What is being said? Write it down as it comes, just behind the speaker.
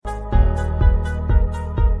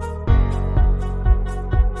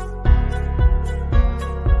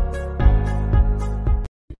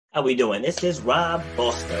How we doing? This is Rob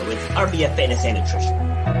Foster with RBF Fitness and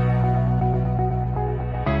Nutrition.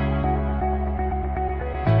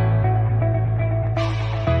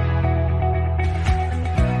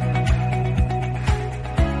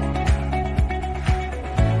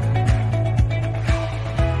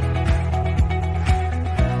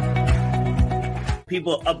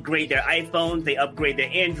 People upgrade their iPhones, they upgrade their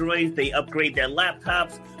Androids, they upgrade their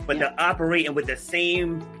laptops, but they're operating with the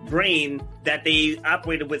same brain that they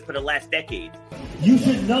operated with for the last decade. You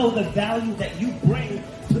should know the value that you bring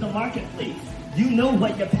to the marketplace. You know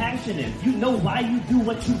what your passion is. You know why you do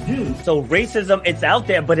what you do. So racism, it's out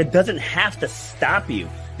there, but it doesn't have to stop you.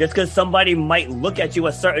 Just because somebody might look at you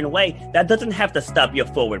a certain way, that doesn't have to stop your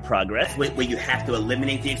forward progress. Where you have to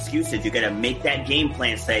eliminate the excuses. You got to make that game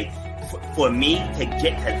plan say, for me to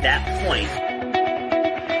get to that point.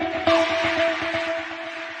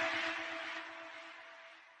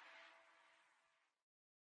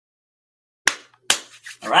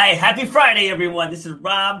 All right, happy Friday, everyone. This is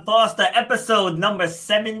Rob Foster, episode number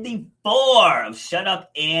 74 of Shut Up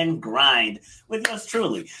and Grind with yours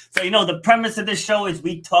truly. So, the premise of this show is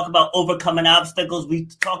we talk about overcoming obstacles. We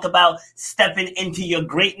talk about stepping into your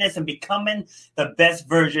greatness and becoming the best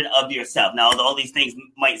version of yourself. Now, all these things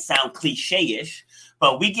might sound cliche-ish,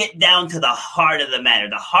 but we get down to the heart of the matter,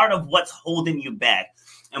 the heart of what's holding you back.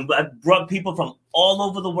 And I've brought people from all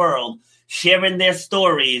over the world sharing their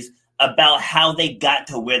stories about how they got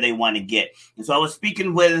to where they want to get. And so I was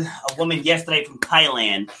speaking with a woman yesterday from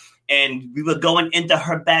Thailand, and we were going into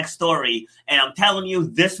her backstory. And I'm telling you,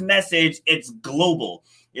 this message, it's global.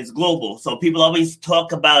 It's global. So people always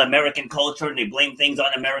talk about American culture and they blame things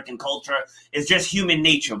on American culture. It's just human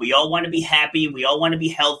nature. We all want to be happy. We all want to be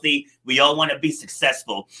healthy. We all want to be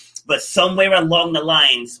successful. But somewhere along the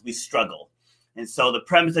lines, we struggle. And so the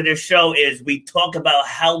premise of this show is we talk about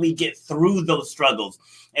how we get through those struggles.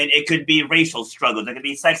 And it could be racial struggles. It could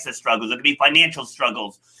be sexist struggles. It could be financial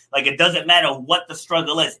struggles. Like, it doesn't matter what the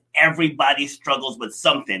struggle is. Everybody struggles with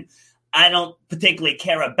something. I don't particularly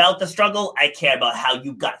care about the struggle. I care about how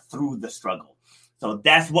you got through the struggle. So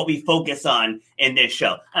that's what we focus on in this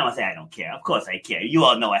show. I don't want to say I don't care. Of course I care. You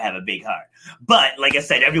all know I have a big heart. But like I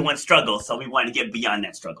said, everyone struggles. So we want to get beyond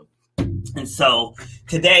that struggle. And so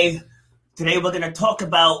today we're going to talk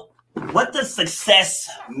about, what does success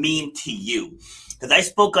mean to you? Because I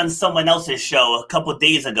spoke on someone else's show a couple of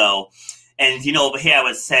days ago, and over here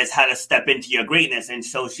it says how to step into your greatness. And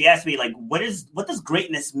so she asked me, like, what does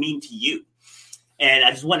greatness mean to you? And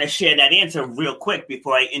I just want to share that answer real quick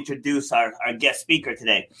before I introduce our guest speaker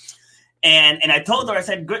today. And I told her, I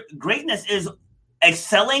said, greatness is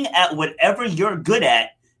excelling at whatever you're good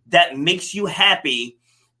at that makes you happy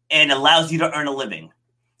and allows you to earn a living.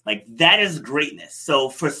 Like, that is greatness. So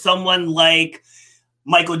for someone like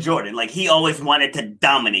Michael Jordan, like, he always wanted to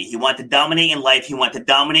dominate. He wanted to dominate in life. He wanted to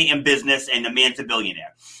dominate in business, and the man's a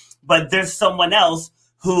billionaire. But there's someone else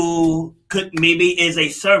who maybe is a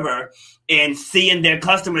server, and seeing their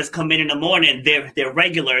customers come in the morning, they're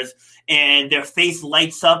regulars, and their face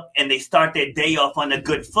lights up and they start their day off on a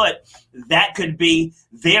good foot. That could be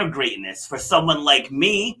their greatness. For someone like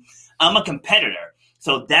me, I'm a competitor.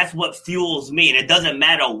 So that's what fuels me. And it doesn't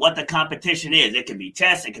matter what the competition is. It could be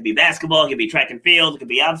chess. It could be basketball. It could be track and field. It could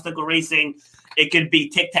be obstacle racing. It could be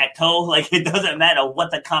tic-tac-toe. Like, it doesn't matter what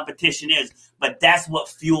the competition is. But that's what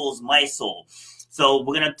fuels my soul. So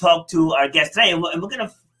we're going to talk to our guest today. And we're going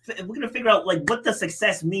to figure out, like, what does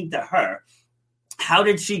success mean to her? How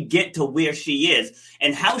did she get to where she is?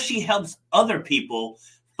 And how she helps other people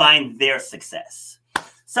find their success.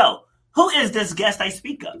 So, who is this guest I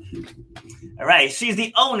speak of? All right, she's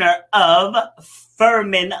the owner of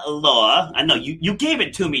Furman Law. I know you gave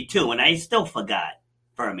it to me too, and I still forgot.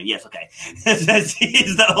 Furman, yes, okay.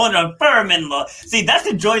 She's the owner of Furman Law. See, that's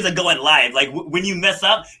the joys of going live. Like, when you mess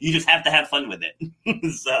up, you just have to have fun with it.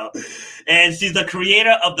 And she's the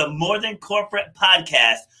creator of the More Than Corporate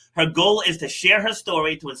podcast. Her goal is to share her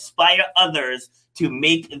story to inspire others to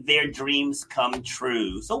make their dreams come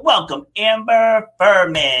true. So welcome, Amber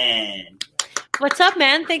Furman. What's up,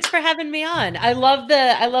 man? Thanks for having me on. I love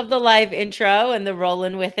the live intro and the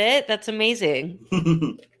rolling with it. That's amazing.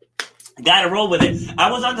 Got to roll with it.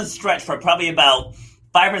 I was on the stretch for probably about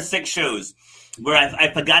 5 or 6 shows where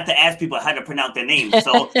I forgot to ask people how to pronounce their names.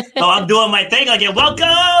 So I'm doing my thing. Like,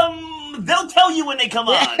 welcome. They'll tell you when they come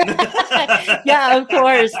on. Yeah, of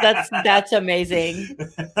course. That's amazing.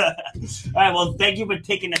 All right. Well, thank you for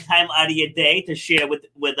taking the time out of your day to share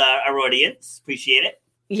with our audience. Appreciate it.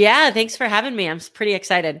 Yeah, thanks for having me. I'm pretty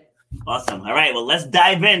excited. Awesome. All right. Well, let's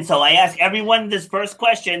dive in. So I ask everyone this first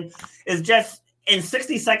question is just in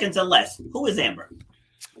 60 seconds or less. Who is Amber?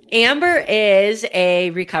 Amber is a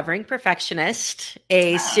recovering perfectionist,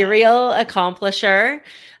 a serial accomplisher,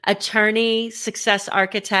 attorney, success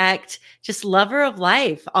architect, just lover of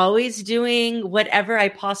life, always doing whatever I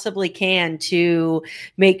possibly can to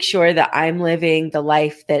make sure that I'm living the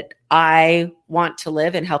life that I want to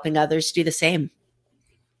live and helping others do the same.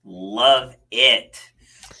 Love it.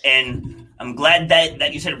 And I'm glad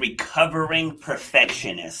that you said recovering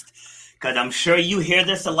perfectionist, because I'm sure you hear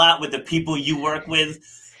this a lot with the people you work with.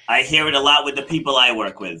 I hear it a lot with the people I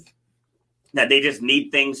work with, that they just need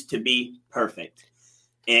things to be perfect.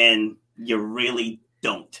 And you really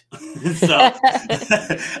don't. So, all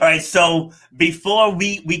right. So before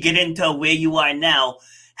we get into where you are now,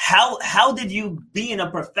 how did you, being a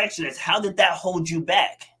perfectionist, how did that hold you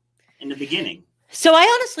back in the beginning? So I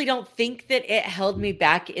honestly don't think that it held me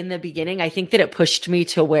back in the beginning. I think that it pushed me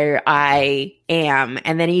to where I am.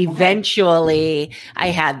 And then eventually I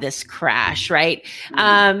had this crash, right?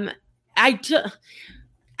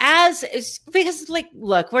 Because like,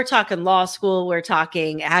 look, we're talking law school, we're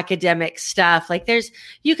talking academic stuff. Like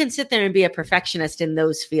you can sit there and be a perfectionist in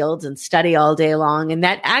those fields and study all day long. And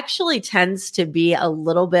that actually tends to be a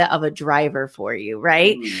little bit of a driver for you,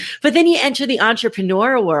 right? But then you enter the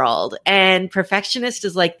entrepreneur world, and perfectionist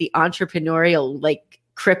is like the entrepreneurial, like,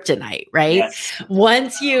 kryptonite, right? Yes.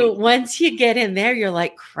 Once you get in there, you're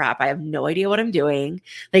like, crap, I have no idea what I'm doing.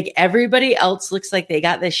 Like, everybody else looks like they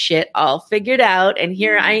got this shit all figured out. And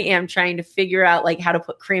here I am trying to figure out like how to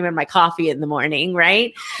put cream in my coffee in the morning,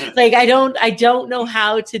 right? Like, I don't know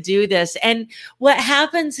how to do this. And what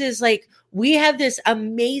happens is, like, we have this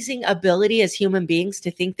amazing ability as human beings to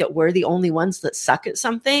think that we're the only ones that suck at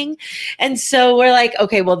something. And so we're like,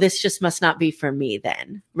 okay, well, this just must not be for me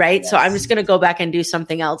then, right? Yes. So I'm just going to go back and do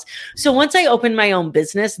something else. So once I opened my own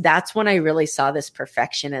business, that's when I really saw this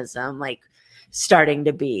perfectionism, like, starting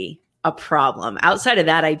to be a problem. Outside of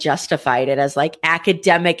that, I justified it as like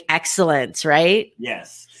academic excellence, right?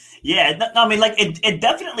 Yes. Yeah. I mean, like, it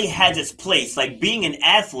definitely has its place. Like, being an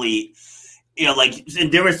athlete, you know, like,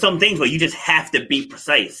 and there are some things where you just have to be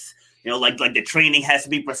precise. You know, like the training has to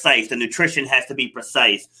be precise, the nutrition has to be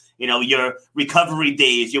precise. You know, your recovery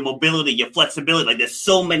days, your mobility, your flexibility. Like, there's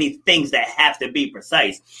so many things that have to be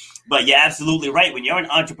precise. But you're absolutely right. When you're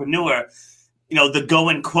an entrepreneur, you know, the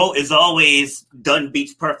going quote is always done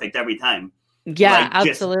beats perfect every time. Yeah, like,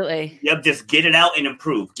 absolutely. Just get it out and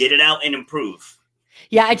improve. Get it out and improve.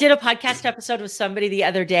 Yeah, I did a podcast episode with somebody the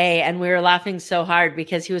other day, and we were laughing so hard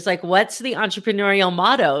because he was like, what's the entrepreneurial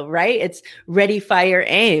motto, right? It's ready, fire,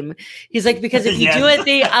 aim. He's like, because if you do it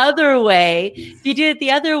the other way,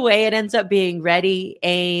 it ends up being ready,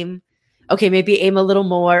 aim. Okay, maybe aim a little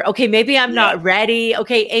more. Okay, maybe I'm not ready.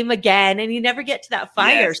 Okay, aim again. And you never get to that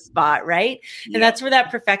fire spot, right? And that's where that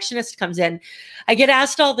perfectionist comes in. I get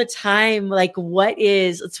asked all the time, like,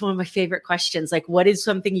 it's one of my favorite questions. Like, what is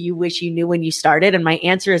something you wish you knew when you started? And my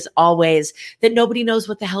answer is always that nobody knows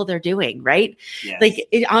what the hell they're doing, right? Yes. Like,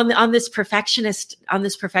 on this perfectionist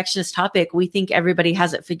topic, we think everybody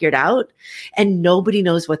has it figured out, and nobody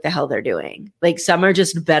knows what the hell they're doing. Like, some are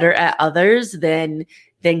just better at others than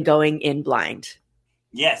going in blind.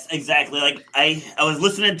 Yes, exactly. Like, I was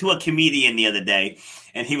listening to a comedian the other day,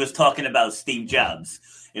 and he was talking about Steve Jobs,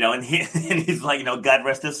 you know, and he's like, you know, God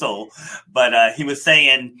rest his soul. But he was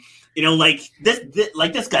saying, you know, like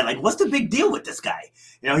this guy, like, what's the big deal with this guy?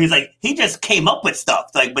 You know, he's like, he just came up with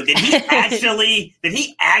stuff. Like, but did he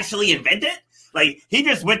actually invent it? Like, he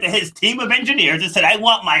just went to his team of engineers and said, I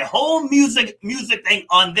want my whole music thing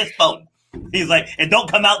on this phone. He's like, and don't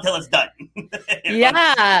come out till it's done.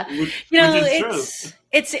 Yeah.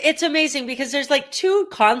 It's amazing because there's like two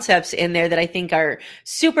concepts in there that I think are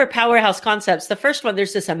super powerhouse concepts. The first one,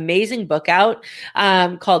 there's this amazing book out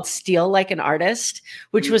called Steal Like an Artist,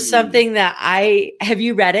 which was something that have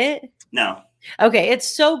you read it? No. Okay, it's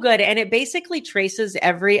so good. And it basically traces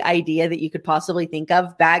every idea that you could possibly think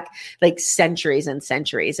of back like centuries and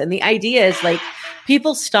centuries. And the idea is like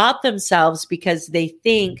people stop themselves because they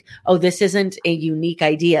think, oh, this isn't a unique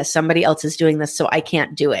idea. Somebody else is doing this, so I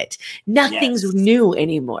can't do it. Nothing's new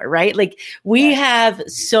anymore, right? Like we have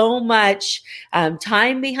so much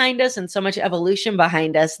time behind us and so much evolution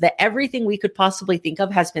behind us that everything we could possibly think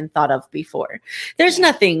of has been thought of before. There was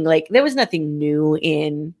nothing new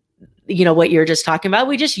in, you know, what you're just talking about.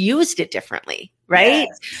 We just used it differently, right?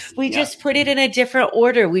 Yes. We just put it in a different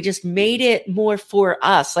order. We just made it more for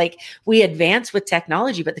us. Like we advance with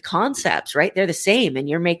technology, but the concepts, right? They're the same and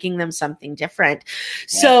you're making them something different.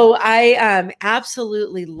 Yeah. So I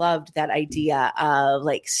absolutely loved that idea of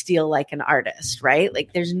like steal like an artist, right?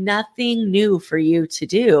 Like there's nothing new for you to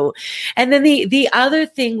do. And then the other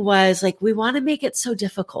thing was like, we want to make it so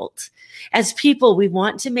difficult. As people, we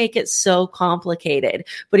want to make it so complicated.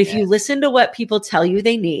 But if you listen to what people tell you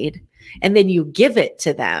they need, and then you give it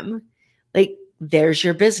to them, like there's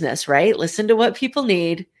your business, right? Listen to what people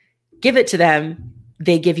need, give it to them,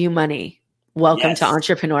 they give you money. Welcome to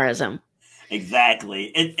entrepreneurism.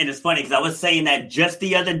 Exactly. And it's funny because I was saying that just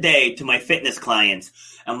the other day to my fitness clients.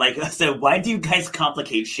 I'm like, I said, why do you guys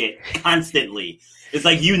complicate shit constantly? It's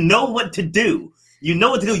like, you know what to do. You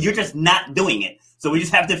know what to do. You're just not doing it. So we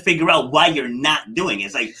just have to figure out why you're not doing it.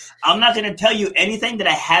 It's like, I'm not going to tell you anything that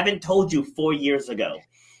I haven't told you 4 years ago.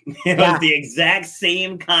 It was the exact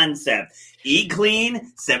same concept. Eat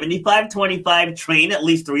clean, 75-25, train at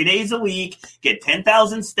least 3 days a week, get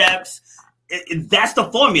 10,000 steps. That's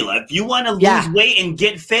the formula. If you want to lose weight and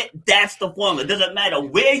get fit, that's the formula. It doesn't matter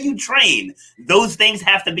where you train. Those things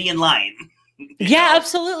have to be in line. Yeah,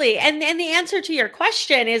 absolutely. And the answer to your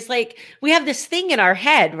question is like, we have this thing in our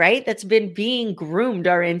head, right? That's been being groomed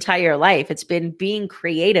our entire life. It's been being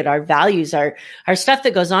created. Our values, our stuff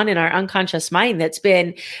that goes on in our unconscious mind that's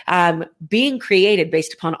been being created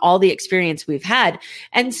based upon all the experience we've had.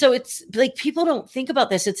 And so it's like, people don't think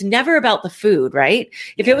about this. It's never about the food, right?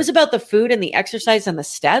 If it was about the food and the exercise and the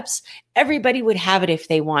steps, everybody would have it if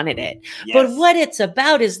they wanted it. Yes. But what it's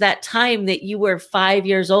about is that time that you were 5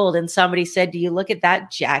 years old and somebody said, do you look at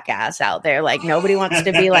that jackass out there? Like nobody wants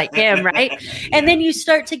to be like him, right? And then you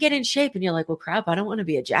start to get in shape and you're like, well, crap, I don't want to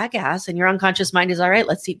be a jackass. And your unconscious mind is, all right,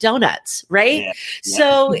 let's eat donuts, right? Yeah.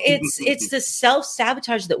 So it's the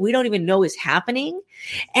self-sabotage that we don't even know is happening.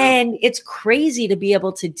 And it's crazy to be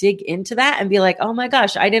able to dig into that and be like, oh my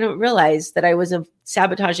gosh, I didn't realize that I was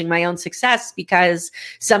sabotaging my own success because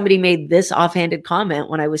somebody made this offhanded comment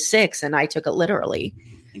when I was 6 and I took it literally.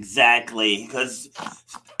 Exactly.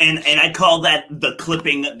 And I call that the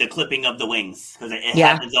clipping of the wings, because it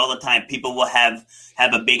happens all the time. People will have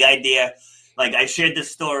a big idea. Like I shared this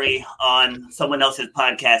story on someone else's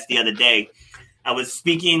podcast the other day. I was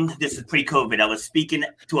speaking, this is pre-COVID, I was speaking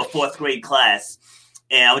to a 4th grade class.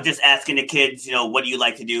 And I was just asking the kids, what do you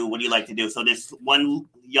like to do? What do you like to do? So this one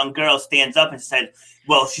young girl stands up and said,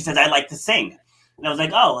 well, she says, I like to sing. And I was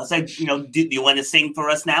like, oh, I was like, do you want to sing for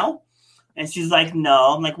us now? And she's like,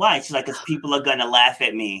 no. I'm like, why? She's like, because people are going to laugh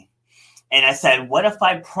at me. And I said, what if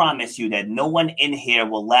I promise you that no one in here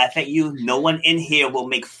will laugh at you? No one in here will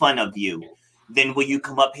make fun of you. Then will you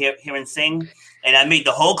come up here and sing? And I made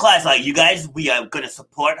the whole class like, you guys, we are going to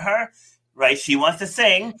support her. Right, she wants to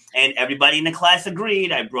sing, and everybody in the class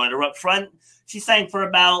agreed. I brought her up front. She sang for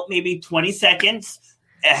about maybe 20 seconds.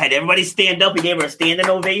 I had everybody stand up. We gave her a standing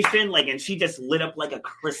ovation, and she just lit up like a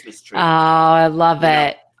Christmas tree. Oh, I love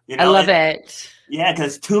it. I love it. Yeah,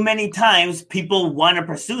 because too many times people want to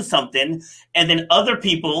pursue something, and then other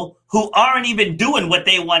people who aren't even doing what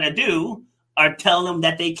they want to do are telling them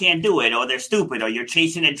that they can't do it, or they're stupid, or you're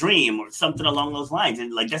chasing a dream, or something along those lines.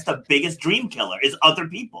 And that's the biggest dream killer is other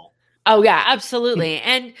people. Oh yeah, absolutely.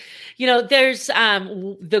 And there's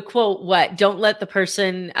the quote, don't let the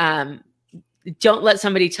person don't let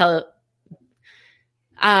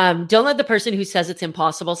the person who says it's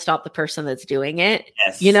impossible stop the person that's doing it.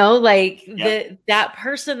 Yes. That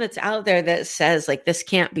person that's out there that says this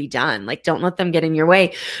can't be done, don't let them get in your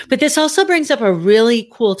way. But this also brings up a really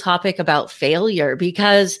cool topic about failure,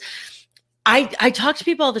 because I talk to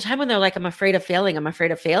people all the time when they're like, I'm afraid of failing. I'm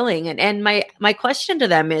afraid of failing. And my question to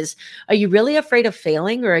them is, are you really afraid of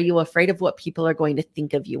failing, or are you afraid of what people are going to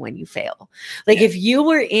think of you when you fail? If you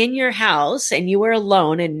were in your house and you were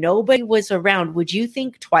alone and nobody was around, would you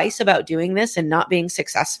think twice about doing this and not being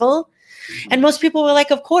successful? And most people were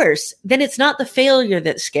like, of course. Then it's not the failure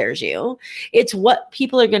that scares you. It's what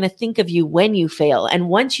people are going to think of you when you fail. And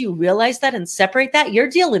once you realize that and separate that, you're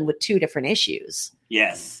dealing with 2 different issues.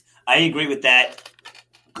 Yes. I agree with that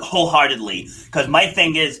wholeheartedly, because my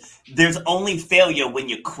thing is there's only failure when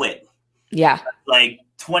you quit. Yeah.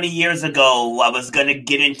 20 years ago, I was going to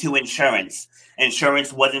get into insurance.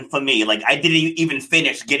 Insurance wasn't for me. I didn't even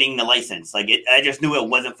finish getting the license. I just knew it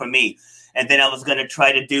wasn't for me. And then I was going to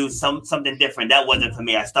try to do something different. That wasn't for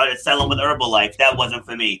me. I started selling with Herbalife. That wasn't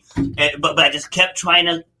for me. But I just kept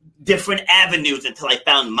trying different avenues until I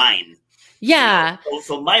found mine. Yeah.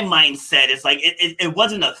 So my mindset is it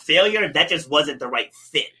wasn't a failure. That just wasn't the right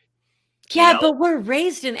fit. Yeah, but we're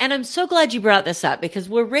raised in, and I'm so glad you brought this up, because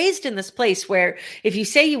we're raised in this place where if you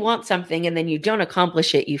say you want something and then you don't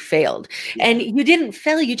accomplish it, you failed. Yeah. And you didn't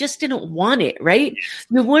fail, you just didn't want it, right?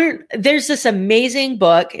 You weren't, there's this amazing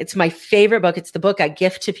book. It's my favorite book. It's the book I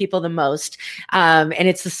gift to people the most. And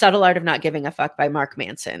it's The Subtle Art of Not Giving a Fuck by Mark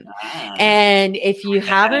Manson. And if you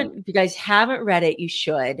guys haven't read it, you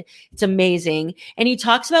should. It's amazing. And he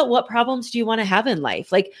talks about what problems do you want to have in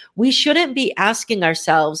life? Like, we shouldn't be asking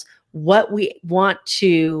ourselves what we want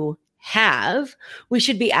to have. We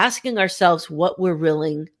should be asking ourselves what we're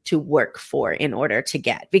willing to work for in order to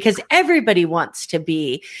get, because everybody wants to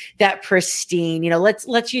be that pristine,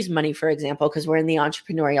 let's use money, for example, because we're in the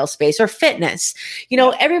entrepreneurial space, or fitness.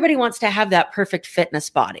 Everybody wants to have that perfect fitness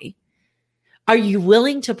body. Are you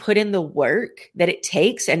willing to put in the work that it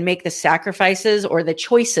takes and make the sacrifices or the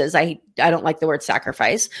choices? I don't like the word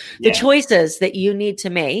sacrifice, the choices that you need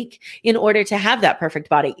to make in order to have that perfect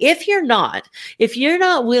body. If you're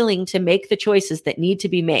not willing to make the choices that need to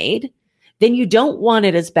be made, then you don't want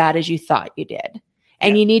it as bad as you thought you did.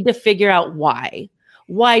 And you need to figure out why.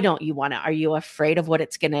 Why don't you want it? Are you afraid of what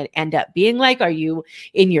it's going to end up being like? Are you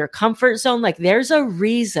in your comfort zone? Like, there's a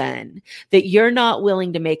reason that you're not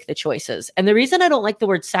willing to make the choices. And the reason I don't like the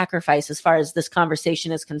word sacrifice as far as this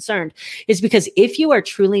conversation is concerned is because if you are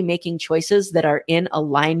truly making choices that are in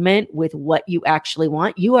alignment with what you actually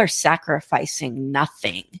want, you are sacrificing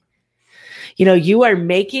nothing. You are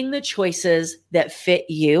making the choices that fit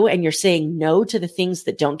you, and you're saying no to the things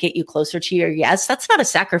that don't get you closer to your yes. That's not a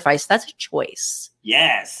sacrifice. That's a choice.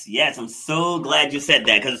 Yes. I'm so glad you said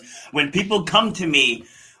that, because when people come to me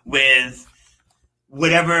with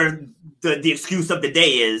whatever the excuse of the day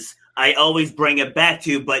is, I always bring it back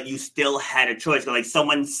to, but you still had a choice. Like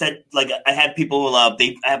someone said, like I had people, I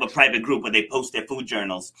have a private group where they post their food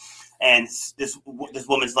journals, and this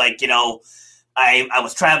woman's like, I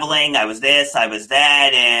was traveling, I was this, I was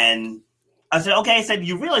that. And I said, okay. I said,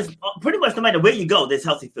 you realize pretty much no matter where you go, there's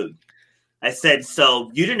healthy food. I said, so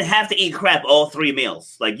you didn't have to eat crap all 3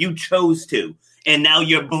 meals. Like, you chose to. And now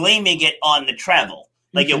you're blaming it on the travel.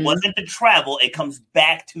 Like, It wasn't the travel. It comes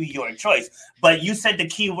back to your choice. But you said the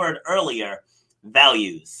key word earlier,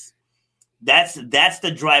 values. That's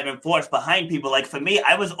the driving force behind people. Like, for me,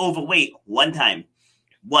 I was overweight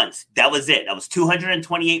once. That was it. I was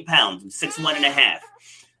 228 pounds, 6'1.5",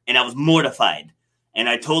 and I was mortified. And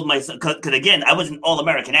I told myself, because again, I was an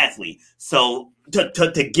all-American athlete. So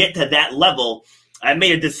to get to that level, I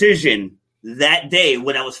made a decision that day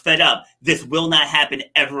when I was fed up. This will not happen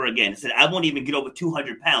ever again. I said, I won't even get over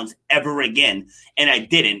 200 pounds ever again. And I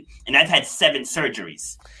didn't. And I've had 7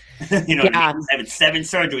 surgeries. I've had 7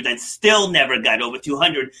 surgeries and still never got over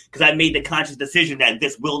 200 because I made the conscious decision that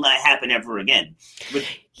this will not happen ever again.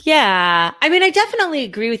 Yeah. I mean, I definitely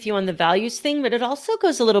agree with you on the values thing, but it also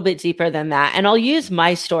goes a little bit deeper than that. And I'll use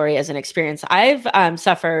my story as an experience. I've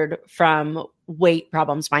suffered from weight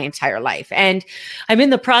problems my entire life. And I'm in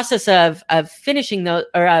the process of finishing those,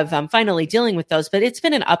 or of finally dealing with those, but it's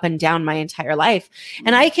been an up and down my entire life.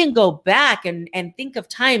 And I can go back and think of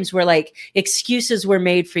times where like excuses were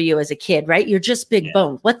made for you as a kid, right? You're just big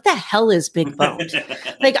boned. What the hell is big boned?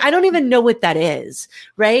 Like, I don't even know what that is,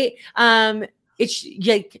 right? It's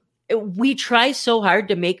like, we try so hard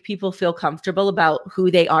to make people feel comfortable about who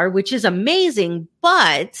they are, which is amazing.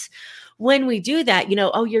 But when we do that,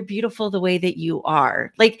 oh, you're beautiful the way that you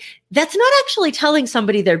are. Like, that's not actually telling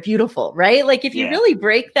somebody they're beautiful, right? Like, if you really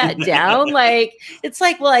break that down, like, it's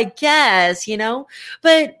like, well, I guess,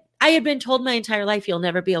 but I had been told my entire life, you'll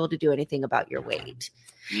never be able to do anything about your weight.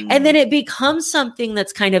 And then it becomes something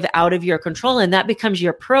that's kind of out of your control, and that becomes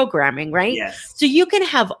your programming, right? Yes. So you can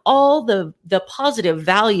have all the positive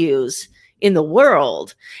values in the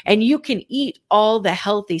world, and you can eat all the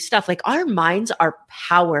healthy stuff. Like, our minds are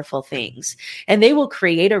powerful things, and they will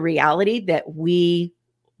create a reality that we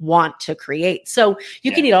want to create. So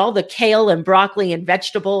you can eat all the kale and broccoli and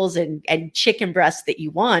vegetables and chicken breast that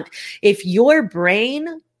you want. If your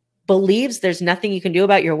brain believes there's nothing you can do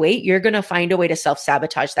about your weight, you're going to find a way to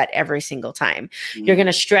self-sabotage that every single time. You're going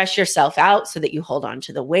to stress yourself out so that you hold on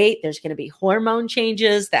to the weight. There's going to be hormone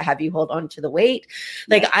changes that have you hold on to the weight.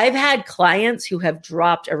 Like, I've had clients who have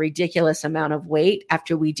dropped a ridiculous amount of weight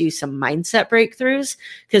after we do some mindset breakthroughs,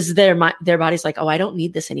 because their body's like, oh, I don't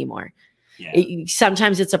need this anymore.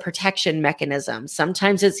 Sometimes it's a protection mechanism.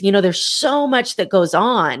 Sometimes it's, there's so much that goes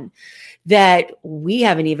on that we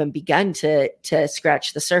haven't even begun to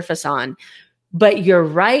scratch the surface on. But you're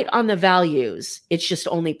right on the values. It's just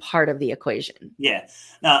only part of the equation. Yeah.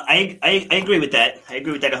 No, I agree with that. I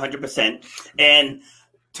agree with that 100%. And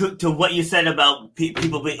to what you said about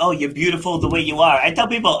people being, oh, you're beautiful the way you are. I tell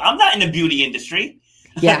people, I'm not in the beauty industry.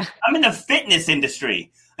 Yeah. I'm in the fitness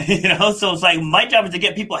industry, so it's like my job is to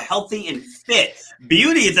get people healthy and fit.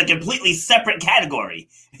 Beauty is a completely separate category.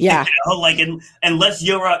 Yeah. Unless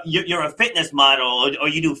you're a fitness model or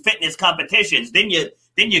you do fitness competitions, then you're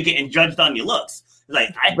getting judged on your looks.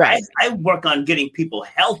 Like I work on getting people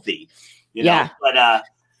healthy, Yeah.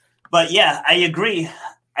 But yeah, I agree.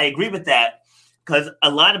 I agree with that, because a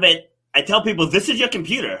lot of it, I tell people, this is your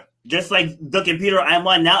computer. Just like the computer I'm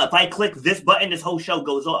on now, if I click this button, this whole show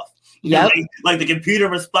goes off. Yep. Like the computer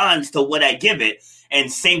responds to what I give it.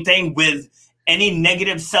 And same thing with any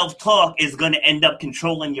negative self-talk is going to end up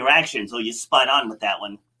controlling your actions. So you're spot on with that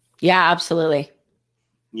one. Yeah, absolutely.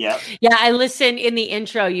 Yeah. Yeah, I listen in the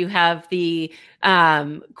intro. You have the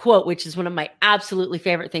quote, which is one of my absolutely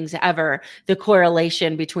favorite things ever, the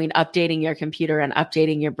correlation between updating your computer and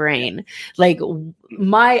updating your brain. Like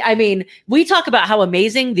we talk about how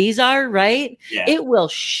amazing these are, right? Yeah. It will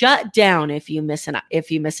shut down if you miss an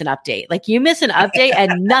update. Like you miss an update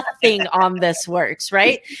and nothing on this works,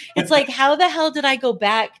 right? It's like, how the hell did I go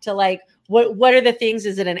back to like, what are the things?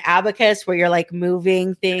 Is it an abacus where you're like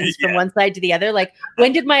moving things from one side to the other? Like,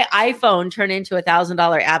 when did my iPhone turn into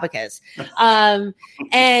 $1,000 abacus? And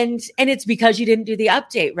it's because you didn't do the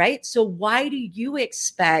update, right? So why do you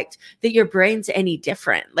expect that your brain's any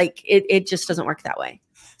different? Like it just doesn't work that way.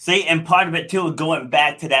 See, and part of it too, going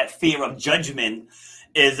back to that fear of judgment,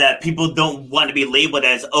 is that people don't want to be labeled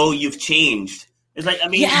as, oh, you've changed. It's like, I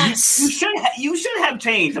mean, yes. you should have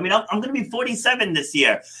changed. I mean, I'm going to be 47 this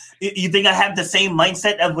year. You think I have the same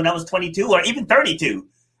mindset of when I was 22 or even 32?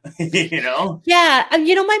 Yeah.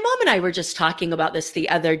 My mom and I were just talking about this the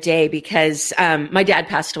other day because my dad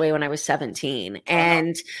passed away when I was 17.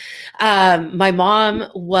 And my mom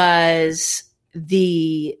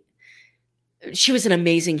she was an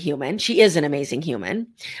amazing human. She is an amazing human.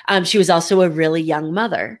 She was also a really young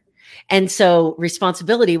mother. And so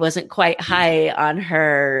responsibility wasn't quite high on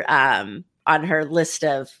her list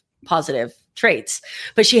of positive traits,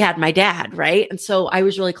 but she had my dad, right? And so I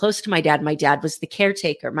was really close to my dad. My dad was the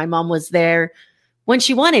caretaker. My mom was there when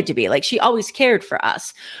she wanted to be. Like, she always cared for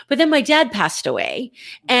us. But then my dad passed away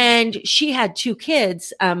and she had 2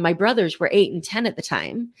 kids. My brothers were 8 and 10 at the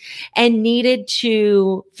time and needed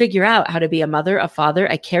to figure out how to be a mother, a father,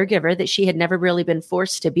 a caregiver that she had never really been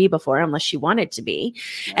forced to be before unless she wanted to be.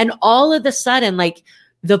 And all of a sudden, like,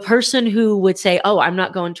 the person who would say, oh, I'm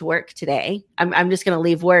not going to work today. I'm just going to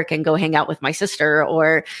leave work and go hang out with my sister,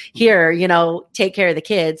 or here, take care of the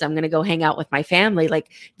kids. I'm going to go hang out with my family.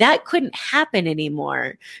 Like, that couldn't happen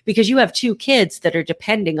anymore because you have 2 kids that are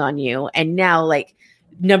depending on you. And now, like,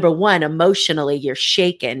 number one, emotionally, you're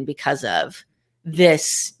shaken because of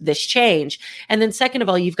this change. And then second of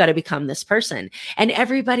all, you've got to become this person. And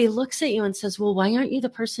everybody looks at you and says, well, why aren't you the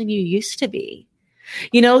person you used to be?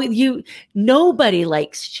 Nobody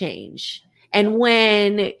likes change. And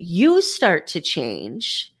when you start to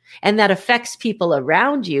change and that affects people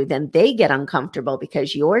around you, then they get uncomfortable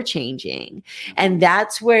because you're changing. And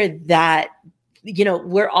that's where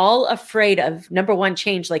we're all afraid of, number one,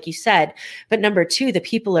 change, like you said, but number two, the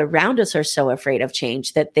people around us are so afraid of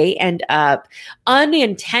change that they end up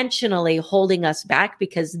unintentionally holding us back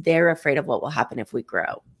because they're afraid of what will happen if we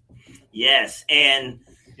grow. Yes. And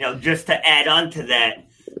just to add on to that,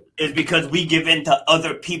 is because we give in to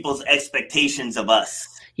other people's expectations of us.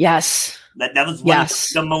 Yes. That was one of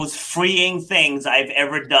the most freeing things I've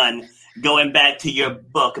ever done. Going back to your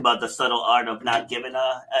book about the subtle art of not giving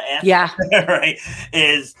a F. Yeah. Right.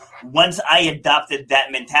 Is once I adopted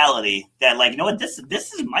that mentality that, like, this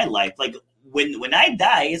is my life. Like, when I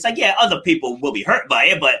die, it's like, yeah, other people will be hurt by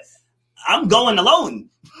it, but I'm going alone.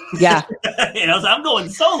 Yeah. So I'm going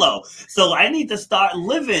solo. So I need to start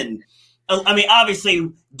living. I mean,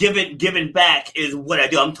 obviously, giving back is what I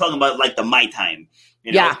do. I'm talking about like the my time.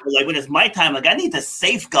 Yeah. So, like, when it's my time, like, I need to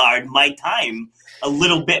safeguard my time a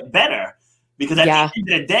little bit better, because at the end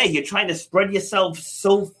of the day, you're trying to spread yourself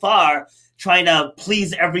so far, trying to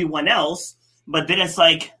please everyone else. But then it's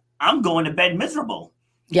like, I'm going to bed miserable.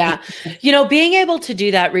 Yeah. Being able to do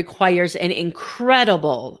that requires an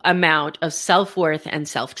incredible amount of self-worth and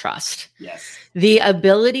self-trust. Yes. The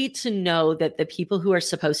ability to know that the people who are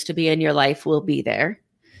supposed to be in your life will be there,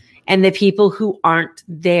 and the people who aren't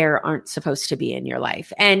there aren't supposed to be in your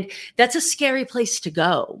life. And that's a scary place to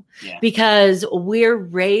go because we're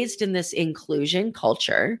raised in this inclusion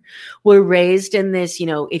culture. We're raised in this,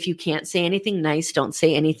 if you can't say anything nice, don't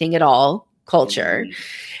say anything at all culture. Mm-hmm.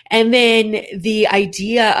 And then the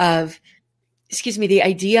idea of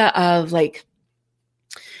like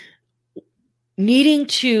needing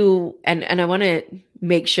to, and I want to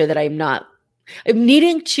make sure that I'm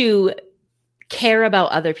needing to care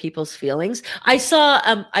about other people's feelings. I saw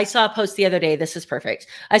a post the other day. This is perfect.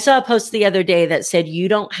 I saw a post the other day that said, you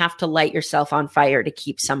don't have to light yourself on fire to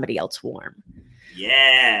keep somebody else warm.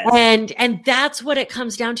 Yeah. And that's what it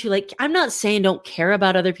comes down to. Like, I'm not saying don't care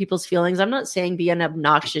about other people's feelings. I'm not saying be an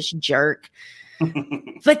obnoxious jerk.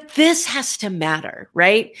 But this has to matter,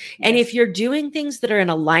 right? Yes. And if you're doing things that are in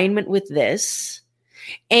alignment with this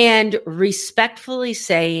and respectfully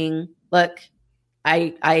saying, look,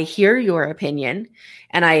 I hear your opinion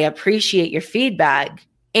and I appreciate your feedback,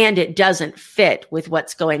 and it doesn't fit with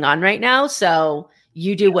what's going on right now. So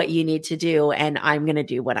you do what you need to do, and I'm going to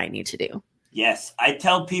do what I need to do. Yes. I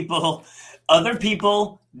tell people, other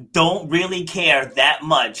people don't really care that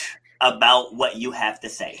much about what you have to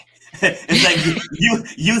say. It's like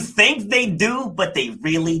you think they do, but they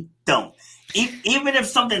really don't. Even if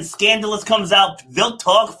something scandalous comes out, they'll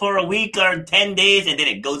talk for a week or 10 days and then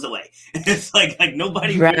it goes away. It's like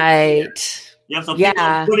nobody right. Really cares. Yeah, so people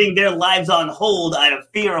are putting their lives on hold out of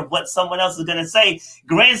fear of what someone else is going to say.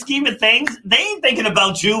 Grand scheme of things, they ain't thinking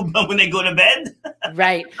about you when they go to bed.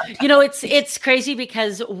 Right. It's crazy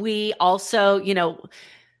because we also,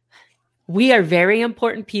 we are very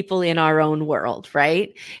important people in our own world,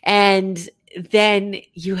 right? And then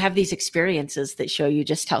you have these experiences that show you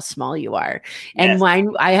just how small you are. And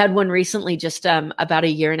yes. I had one recently, just about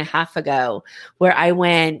a year and a half ago, where I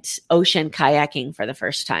went ocean kayaking for the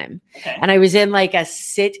first time. Okay. And I was in like a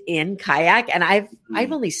sit-in kayak, and I've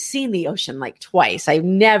only seen the ocean like twice. I've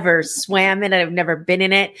never swam in it. I've never been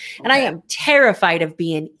in it. Okay. And I am terrified of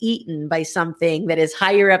being eaten by something that is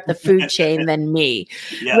higher up the food chain than me.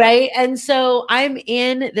 Yeah. Right. And so I'm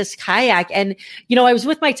in this kayak, and, I was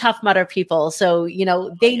with my Tough Mudder people. So,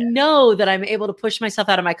 they know that I'm able to push myself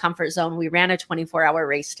out of my comfort zone. We ran a 24-hour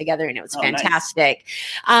race together, and it was fantastic.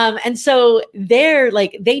 Nice. And so they're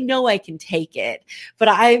like, they know I can take it, but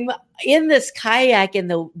I'm in this kayak and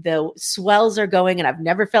the swells are going, and I've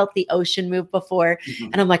never felt the ocean move before. Mm-hmm.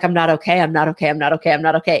 And I'm like, I'm not okay. I'm not okay. I'm not okay. I'm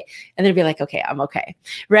not okay. And then be like, okay, I'm okay.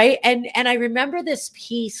 Right. And I remember this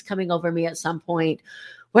piece coming over me at some point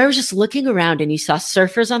where I was just looking around, and you saw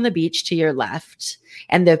surfers on the beach to your left,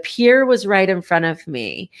 and the pier was right in front of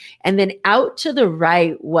me. And then out to the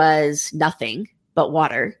right was nothing but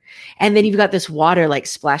water. And then you've got this water like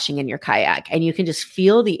splashing in your kayak, and you can just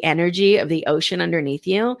feel the energy of the ocean underneath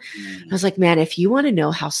you. Mm. I was like, man, if you want to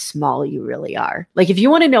know how small you really are, like if you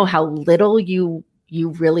want to know how little you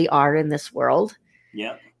really are in this world,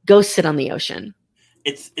 go sit on the ocean.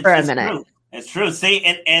 It's a minute. True. It's true. See,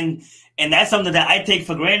 and that's something that I take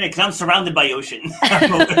for granted because I'm surrounded by ocean.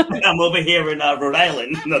 I'm over here in Rhode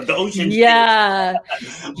Island, the ocean. Yeah.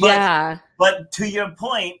 But to your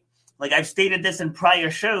point, like I've stated this in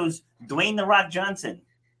prior shows, Dwayne The Rock Johnson,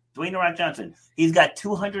 he's got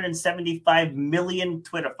 275 million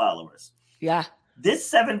Twitter followers. Yeah.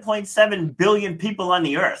 This 7.7 billion people on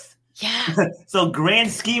the earth. Yeah. So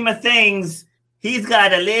grand scheme of things, he's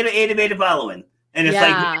got a little itty bitty following. And it's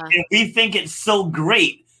like, we think it's so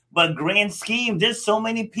great. But grand scheme, there's so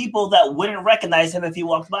many people that wouldn't recognize him if he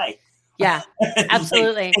walked by. Yeah,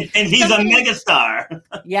 absolutely. And he's a megastar.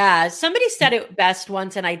 Yeah. Somebody said it best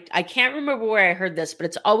once, and I can't remember where I heard this, but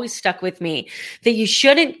it's always stuck with me, that you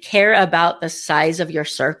shouldn't care about the size of your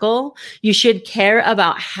circle. You should care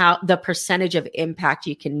about how the percentage of impact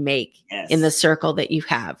you can make in the circle that you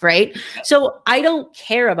have, right? Yes. So I don't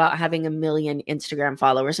care about having 1 million Instagram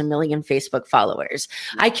followers, 1 million Facebook followers.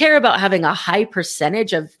 I care about having a high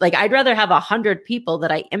percentage of, like, I'd rather have 100 people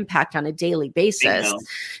that I impact on a daily basis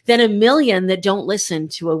than 1 million that don't listen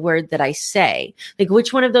to a word that I say. Like,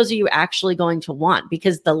 which one of those are you actually going to want?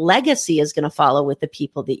 Because the legacy is going to follow with the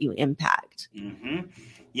people that you impact. Mm-hmm.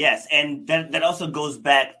 Yes. And that also goes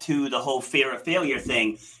back to the whole fear of failure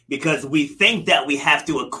thing, because we think that we have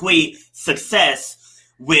to equate success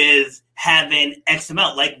with having X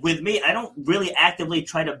amount. Like with me, I don't really actively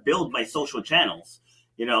try to build my social channels,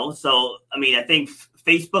 So, I mean, I think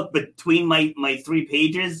Facebook, between my 3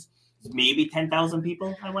 pages, maybe 10,000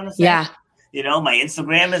 people, I want to say. Yeah. My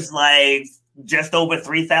Instagram is like just over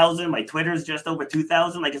 3,000. My Twitter is just over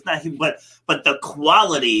 2,000. Like, it's not, but the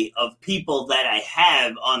quality of people that I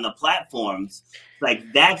have on the platforms, like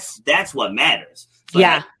that's what matters. So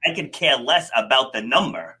I could care less about the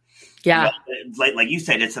number. Yeah. Like you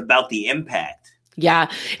said, it's about the impact.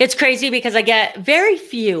 Yeah, it's crazy because I get very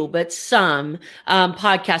few, but some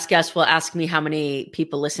podcast guests will ask me how many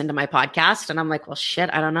people listen to my podcast. And I'm like, well, shit,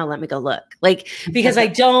 I don't know. Let me go look. Like, because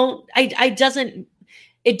it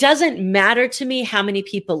doesn't matter to me how many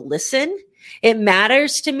people listen. It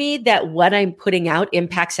matters to me that what I'm putting out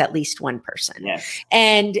impacts at least one person. Yes.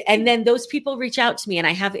 And then those people reach out to me and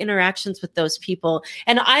I have interactions with those people.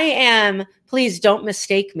 And I am, please don't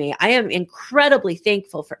mistake me, I am incredibly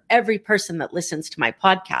thankful for every person that listens to my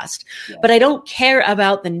podcast. Yes. But I don't care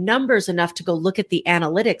about the numbers enough to go look at the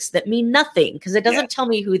analytics that mean nothing because it doesn't tell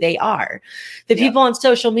me who they are. The people on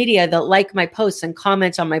social media that like my posts and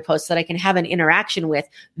comment on my posts that I can have an interaction with,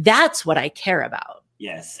 that's what I care about.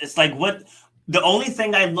 Yes. It's like the only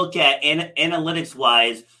thing I look at analytics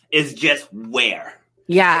wise is just where.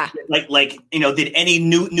 Yeah. Like, did any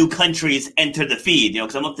new countries enter the feed?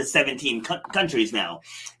 Because I'm up to 17 countries now.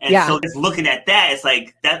 And so just looking at that, it's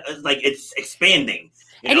like it's expanding.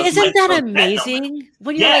 And isn't that amazing?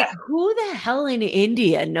 When you're like, who the hell in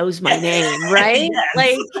India knows my name, right?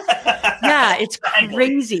 It's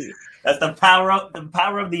crazy. That's the power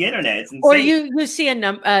of the internet. It's insane. Or you see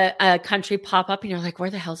a country pop up and you're like, where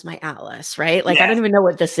the hell's my atlas, right? Like, I don't even know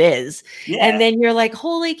what this is. Yeah. And then you're like,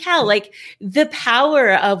 holy cow, like the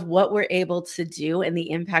power of what we're able to do and the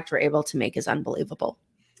impact we're able to make is unbelievable.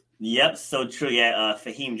 Yep, so true. Yeah,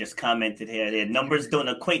 Fahim just commented here. Numbers don't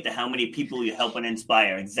equate to how many people you help and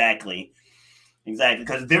inspire. Exactly.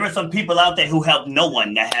 Because there are some people out there who help no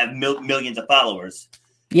one that have millions of followers.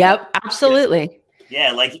 Yep, absolutely.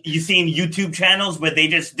 Yeah, like you seen YouTube channels where they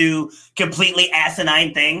just do completely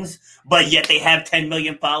asinine things, but yet they have 10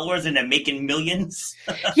 million followers and they're making millions.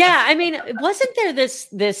 Yeah, I mean, wasn't there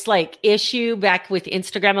this like issue back with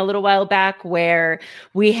Instagram a little while back where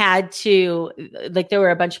we had to, like, there were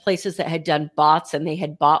a bunch of places that had done bots and they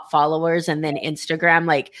had bought followers, and then Instagram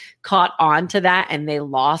like caught on to that and they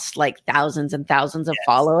lost like thousands and thousands of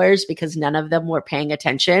followers because none of them were paying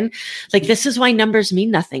attention. Like, this is why numbers mean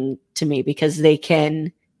nothing to me, because they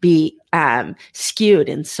can be skewed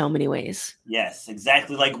in so many ways. Yes,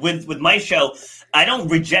 exactly. Like with my show, I don't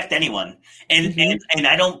reject anyone, and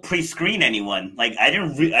I don't pre-screen anyone. Like I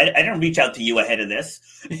didn't reach out to you ahead of this.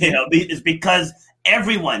 It's because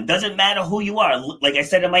everyone, doesn't matter who you are. Like I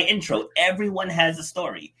said in my intro, everyone has a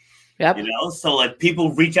story. Yep. So like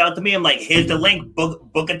people reach out to me. I'm like, here's the link.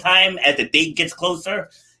 Book a time as the date gets closer.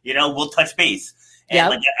 We'll touch base.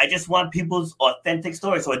 And I just want people's authentic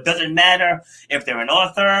stories. So it doesn't matter if they're an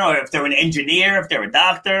author or if they're an engineer, if they're a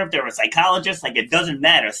doctor, if they're a psychologist. Like, it doesn't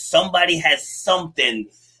matter. Somebody has something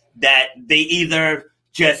that they either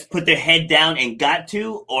just put their head down and got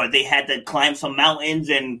to, or they had to climb some mountains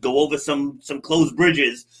and go over some closed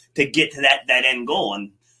bridges to get to that end goal.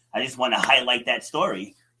 And I just want to highlight that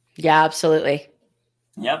story. Yeah, absolutely.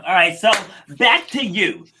 Yep. All right. So back to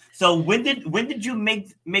you. So when did you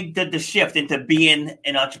make the shift into being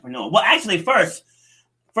an entrepreneur? Well, actually, first,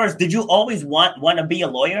 did you always want to be a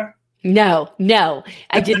lawyer? No,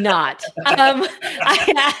 I did not.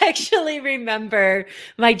 I actually remember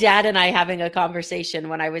my dad and I having a conversation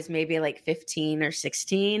when I was maybe like 15 or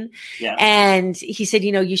 16. Yeah. And he said,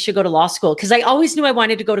 you should go to law school. Because I always knew I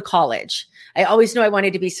wanted to go to college. I always knew I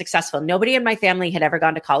wanted to be successful. Nobody in my family had ever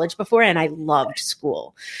gone to college before, and I loved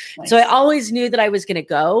school. Nice. So I always knew that I was going to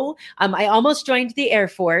go. I almost joined the Air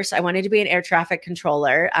Force. I wanted to be an air traffic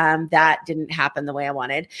controller. That didn't happen the way I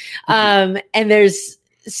wanted.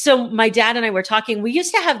 So my dad and I were talking. We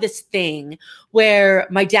used to have this thing where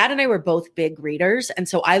my dad and I were both big readers. And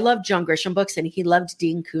so I loved John Grisham books and he loved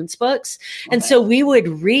Dean Koontz books. Okay. And so we would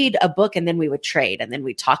read a book and then we would trade and then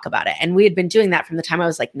we'd talk about it. And we had been doing that from the time I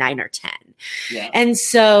was like 9 or 10. Yeah. And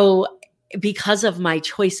so because of my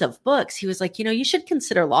choice of books, he was like, you should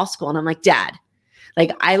consider law school. And I'm like, Dad,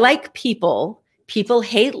 like, I like people. People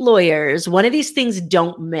hate lawyers. One of these things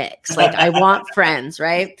don't mix. Like, I want friends,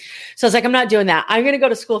 right? So I was like, I'm not doing that. I'm going to go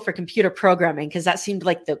to school for computer programming because that seemed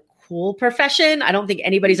like the cool profession. I don't think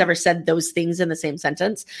anybody's ever said those things in the same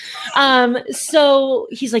sentence. So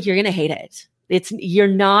he's like, you're going to hate it. You're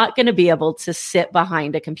not going to be able to sit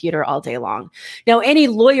behind a computer all day long. Now, any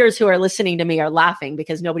lawyers who are listening to me are laughing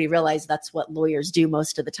because nobody realized that's what lawyers do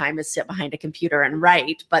most of the time is sit behind a computer and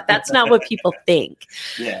write, but that's not what people think.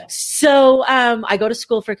 Yeah. So I go to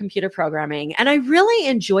school for computer programming and I really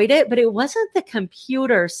enjoyed it, but it wasn't the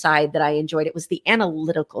computer side that I enjoyed. It was the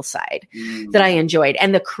analytical side that I enjoyed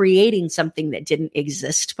and the creating something that didn't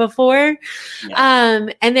exist before. Yeah.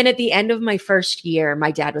 And then at the end of my first year,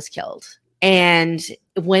 my dad was killed. And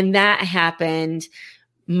when that happened,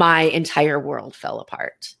 my entire world fell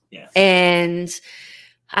apart. Yes. And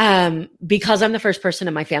because I'm the first person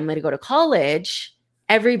in my family to go to college,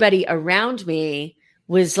 everybody around me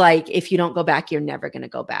was like, if you don't go back, you're never going to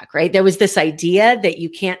go back, right? There was this idea that you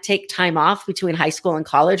can't take time off between high school and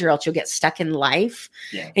college or else you'll get stuck in life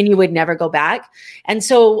and you would never go back. And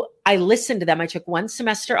so I listened to them. I took one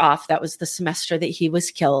semester off. That was the semester that he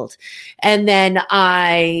was killed. And then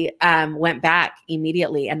I went back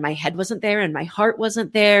immediately, and my head wasn't there and my heart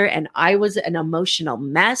wasn't there. And I was an emotional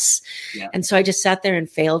mess. Yeah. And so I just sat there and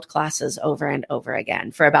failed classes over and over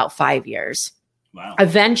again for about 5 years. Wow.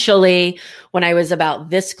 Eventually, when I was about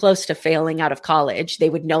this close to failing out of college, they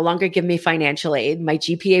would no longer give me financial aid. My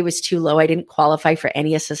GPA was too low. I didn't qualify for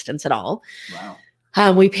any assistance at all.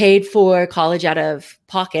 Wow. We paid for college out of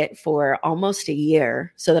pocket for almost a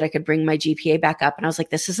year so that I could bring my GPA back up. And I was like,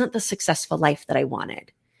 this isn't the successful life that I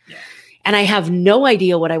wanted. Yeah. And I have no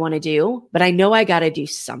idea what I want to do, but I know I got to do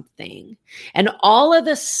something. And all of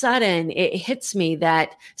a sudden, it hits me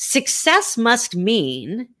that success must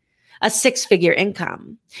mean a 6-figure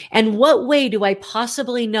income. And what way do I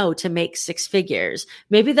possibly know to make 6 figures?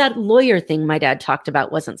 Maybe that lawyer thing my dad talked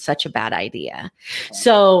about wasn't such a bad idea.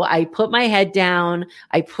 So I put my head down,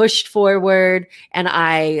 I pushed forward, and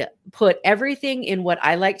I put everything in what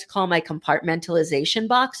I like to call my compartmentalization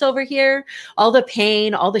box over here. All the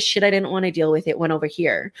pain, all the shit I didn't want to deal with, it went over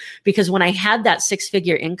here. Because when I had that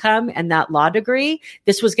 6-figure income and that law degree,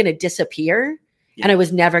 this was going to disappear. Yeah. And I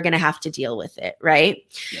was never going to have to deal with it. Right.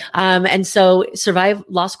 Yeah. And so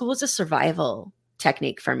law school was a survival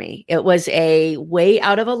technique for me. It was a way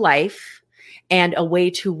out of a life and a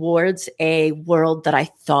way towards a world that I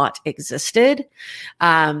thought existed.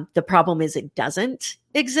 The problem is it doesn't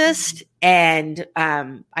exist. And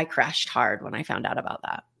I crashed hard when I found out about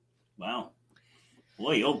that. Wow.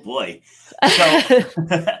 Boy, oh boy.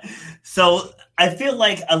 So I feel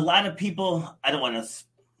like a lot of people, I don't want to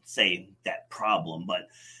say that problem, but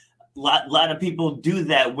a lot of people do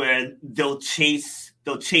that where they'll chase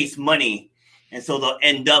money, and so they'll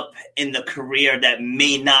end up in the career that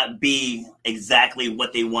may not be exactly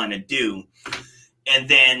what they want to do. And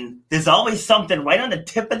then there's always something right on the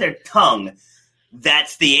tip of their tongue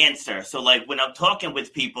that's the answer. So like when I'm talking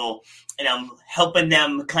with people and I'm helping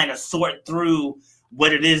them kind of sort through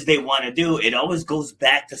what it is they want to do, it always goes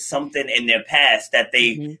back to something in their past that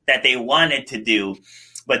they wanted to do.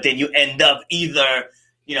 But then you end up either,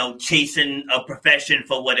 chasing a profession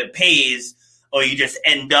for what it pays, or you just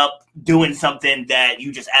end up doing something that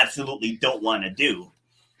you just absolutely don't want to do.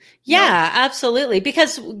 Yeah, absolutely.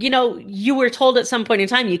 Because, you were told at some point in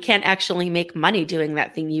time, you can't actually make money doing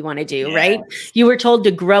that thing you want to do, right? You were told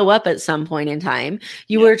to grow up at some point in time.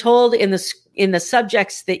 You were told in the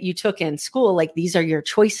subjects that you took in school, like, these are your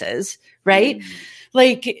choices, right? Mm-hmm.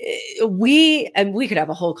 Like we could have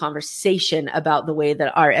a whole conversation about the way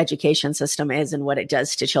that our education system is and what it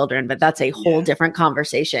does to children, but that's a whole different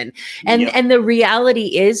conversation. And the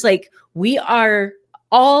reality is, like,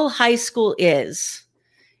 all high school is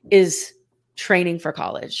training for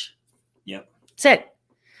college. Yep.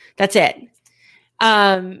 That's it.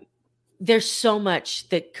 There's so much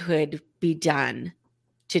that could be done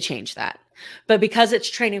to change that. But because it's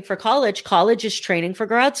training for college is training for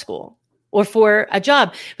grad school or for a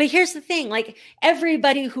job. But here's the thing, like,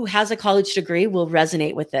 everybody who has a college degree will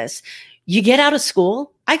resonate with this. You get out of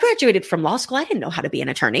school. I graduated from law school. I didn't know how to be an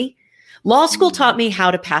attorney. Law school taught me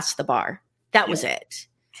how to pass the bar. That was it.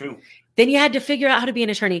 True. Then you had to figure out how to be an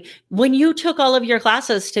attorney. When you took all of your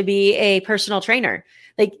classes to be a personal trainer,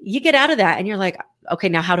 like, you get out of that and you're like, okay,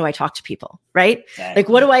 now how do I talk to people? Right? Exactly. Like,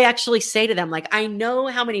 what do I actually say to them? Like, I know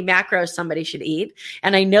how many macros somebody should eat,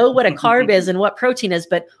 and I know what a carb is and what protein is,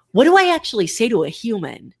 but what do I actually say to a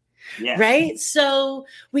human? Yeah. Right? So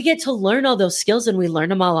we get to learn all those skills, and we learn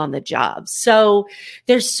them all on the job. So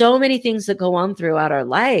there's so many things that go on throughout our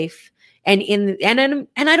life. And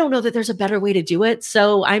I don't know that there's a better way to do it.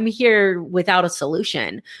 So I'm here without a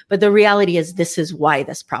solution. But the reality is, this is why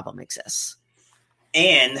this problem exists.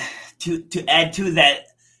 And to add to that,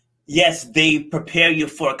 yes, they prepare you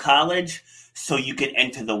for college so you can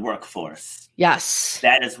enter the workforce. Yes.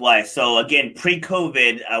 That is why. So again,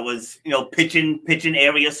 pre-COVID, I was, pitching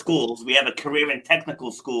area schools. We have a career and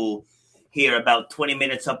technical school here about 20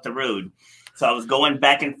 minutes up the road. So I was going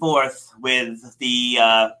back and forth with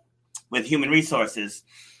with human resources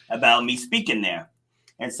about me speaking there.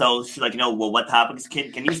 And so she's like, well, what topics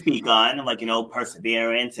can you speak on? I'm like,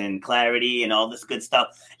 perseverance and clarity and all this good stuff.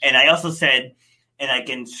 And I also said, and I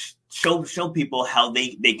can show people how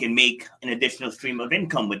they can make an additional stream of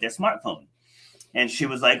income with their smartphone. And she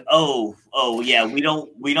was like, oh yeah, we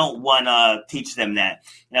don't want to teach them that.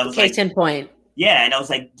 And I was case in point. Yeah. And I was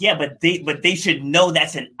like, yeah, but they should know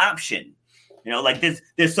that's an option. You know, like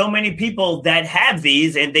there's so many people that have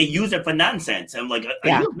these and they use it for nonsense. I'm like,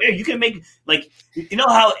 are you aware? You can make, like, you know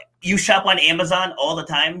how you shop on Amazon all the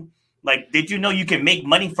time? Like, did you know you can make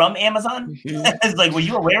money from Amazon? Mm-hmm. It's like, were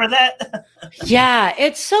you aware of that? Yeah,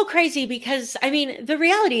 it's so crazy because, I mean, the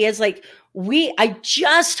reality is like, I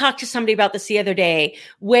just talked to somebody about this the other day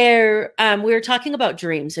where we were talking about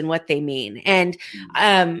dreams and what they mean. And,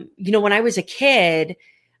 you know, when I was a kid,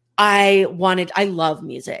 I love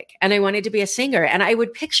music and I wanted to be a singer, and I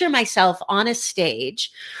would picture myself on a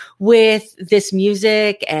stage with this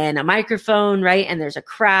music and a microphone, right? And there's a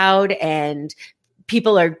crowd and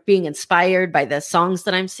people are being inspired by the songs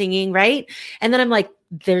that I'm singing, right? And then I'm like,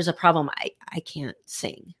 there's a problem. I can't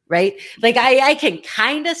sing, right? Like I can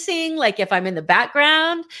kind of sing, like if I'm in the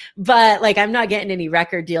background, but like I'm not getting any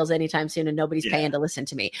record deals anytime soon, and nobody's paying to listen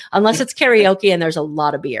to me unless it's karaoke and there's a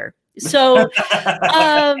lot of beer. So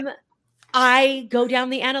I go down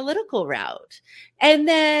the analytical route. And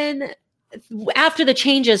then after the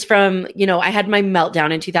changes from, you know, I had my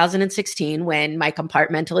meltdown in 2016 when my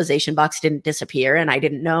compartmentalization box didn't disappear and I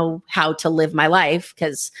didn't know how to live my life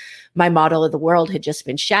because my model of the world had just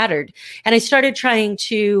been shattered. And I started trying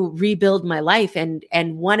to rebuild my life. And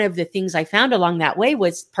one of the things I found along that way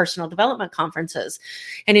was personal development conferences.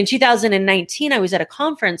 And in 2019, I was at a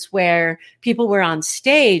conference where people were on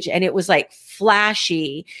stage and it was like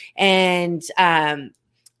flashy, and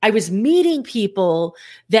I was meeting people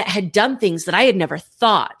that had done things that I had never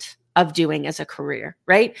thought of doing as a career,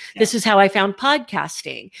 right? Yeah. This is how I found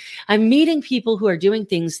podcasting. I'm meeting people who are doing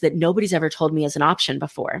things that nobody's ever told me as an option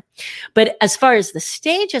before. But as far as the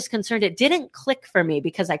stage is concerned, it didn't click for me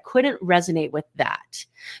because I couldn't resonate with that.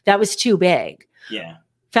 That was too big. Yeah.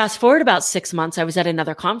 Fast forward about 6 months, I was at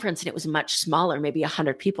another conference and it was much smaller, maybe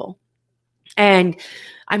 100 people. And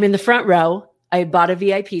I'm in the front row. I bought a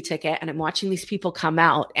VIP ticket and I'm watching these people come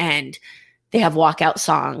out and they have walkout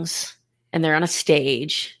songs and they're on a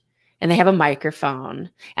stage and they have a microphone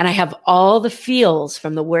and I have all the feels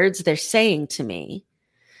from the words they're saying to me.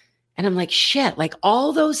 And I'm like, shit, like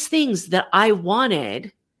all those things that I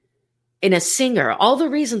wanted in a singer, all the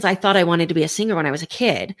reasons I thought I wanted to be a singer when I was a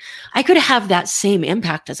kid, I could have that same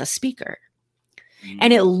impact as a speaker.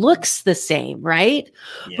 And it looks the same, right?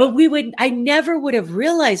 Yeah. But I never would have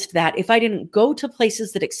realized that if I didn't go to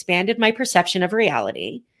places that expanded my perception of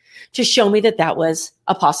reality to show me that that was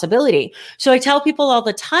a possibility. So I tell people all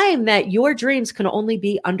the time that your dreams can only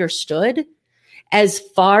be understood as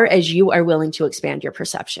far as you are willing to expand your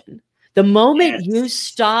perception. The moment you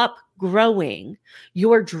stop growing,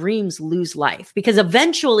 your dreams lose life, because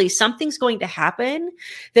eventually something's going to happen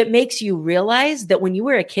that makes you realize that when you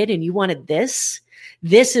were a kid and you wanted this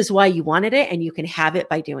is why you wanted it, and you can have it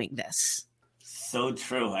by doing this. So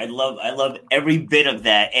true. I love every bit of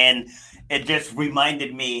that. And it just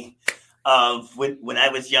reminded me of when I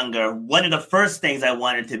was younger, one of the first things I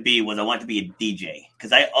wanted to be was I wanted to be a DJ,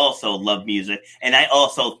 because I also love music and I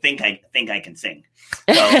also think I can sing.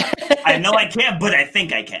 So I know I can't, but I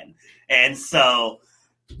think I can. And so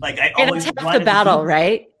like I always wanted the battle,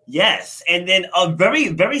 right? Yes. And then a very,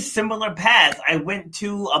 very similar path. I went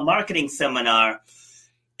to a marketing seminar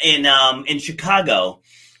in Chicago,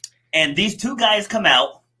 and these two guys come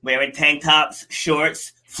out wearing tank tops,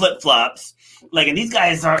 shorts, flip-flops, like, and these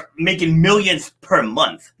guys are making millions per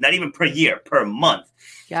month, not even per year, per month.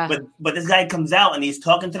 Yeah. But this guy comes out and he's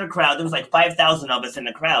talking to the crowd. There was like 5,000 of us in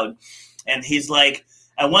the crowd, and he's like,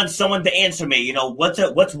 I want someone to answer me, you know, what's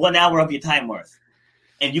 1 hour of your time worth?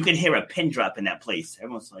 And you can hear a pin drop in that place.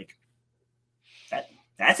 Everyone's like,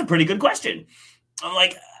 that's a pretty good question. I'm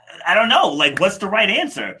like, I don't know, like, what's the right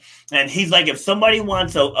answer? And he's like, if somebody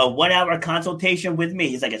wants a 1 hour consultation with me,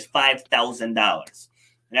 he's like, it's $5,000.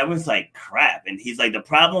 And everyone's like, crap. And he's like, the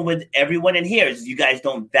problem with everyone in here is you guys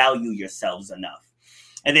don't value yourselves enough.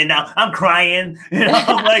 And then now I'm crying. You know,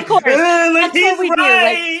 I'm like, that's what we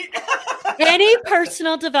right. do. Like, any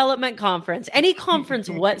personal development conference, any conference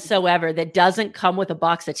whatsoever that doesn't come with a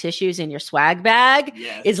box of tissues in your swag bag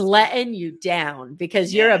is letting you down,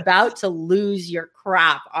 because you're about to lose your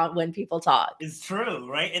crap on when people talk. It's true,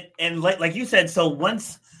 right? And like you said, so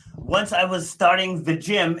once I was starting the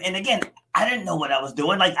gym, and again, I didn't know what I was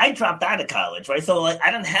doing. Like, I dropped out of college, right? So like,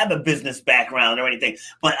 I didn't have a business background or anything,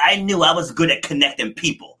 but I knew I was good at connecting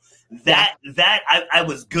people. That I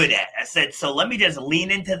was good at. I said, so let me just lean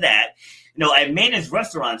into that. You know, I managed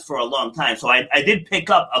restaurants for a long time, so I did pick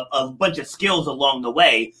up a bunch of skills along the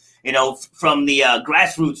way, you know, from the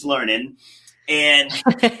grassroots learning. And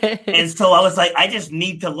so I was like, I just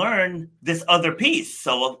need to learn this other piece.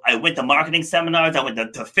 So I went to marketing seminars. I went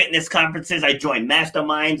to fitness conferences. I joined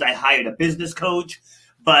masterminds. I hired a business coach.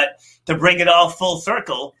 But to bring it all full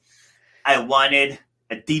circle, I wanted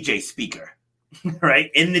a DJ speaker,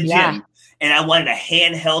 right, in the gym. And I wanted a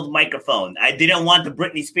handheld microphone. I didn't want the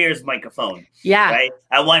Britney Spears microphone. Yeah. Right?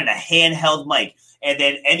 I wanted a handheld mic. And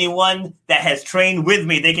then anyone that has trained with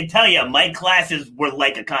me, they can tell you my classes were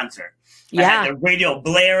like a concert. I had the radio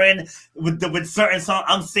blaring with certain songs.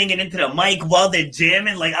 I'm singing into the mic while they're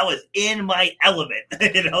jamming. Like I was in my element,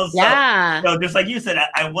 you know? So just like you said,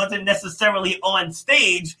 I wasn't necessarily on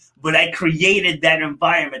stage, but I created that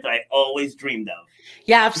environment that I always dreamed of.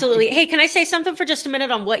 Yeah, absolutely. Hey, can I say something for just a minute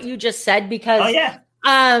on what you just said? Because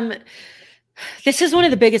this is one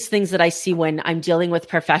of the biggest things that I see when I'm dealing with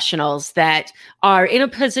professionals that are in a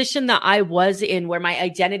position that I was in, where my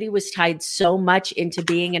identity was tied so much into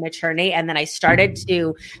being an attorney. And then I started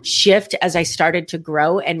to shift as I started to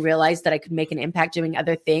grow and realize that I could make an impact doing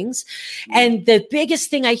other things. And the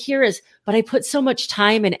biggest thing I hear is, but I put so much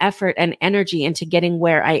time and effort and energy into getting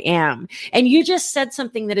where I am. And you just said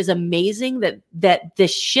something that is amazing, that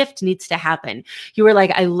this shift needs to happen. You were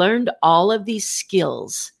like, I learned all of these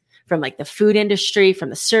skills from like the food industry, from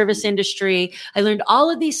the service industry. I learned all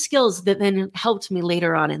of these skills that then helped me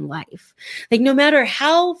later on in life. Like no matter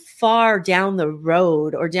how far down the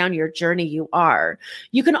road or down your journey you are,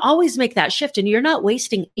 you can always make that shift, and you're not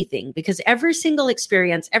wasting anything, because every single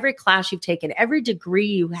experience, every class you've taken, every degree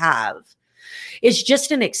you have is just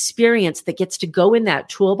an experience that gets to go in that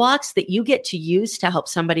toolbox that you get to use to help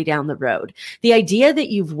somebody down the road. The idea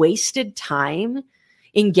that you've wasted time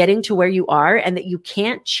in getting to where you are and that you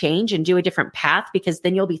can't change and do a different path because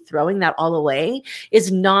then you'll be throwing that all away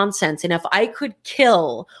is nonsense. And if I could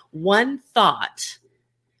kill one thought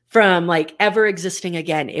from like ever existing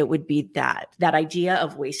again, it would be that idea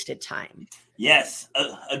of wasted time. Yes,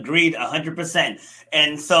 agreed 100%.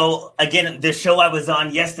 And so again, the show I was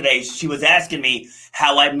on yesterday, she was asking me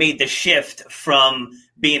how I made the shift from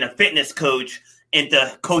being a fitness coach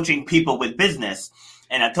into coaching people with business.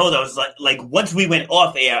 And I told her, I was like, once we went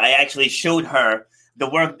off air, I actually showed her the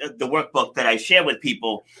workbook that I share with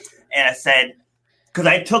people. And I said, because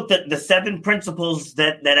I took the 7 principles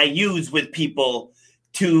that I use with people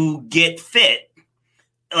to get fit.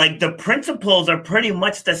 Like the principles are pretty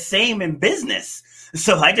much the same in business.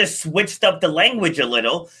 So I just switched up the language a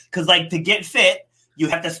little, because like to get fit, you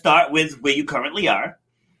have to start with where you currently are,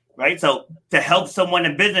 right? So to help someone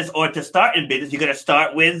in business or to start in business, you're going to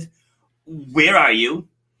start with, where are you?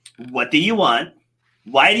 What do you want?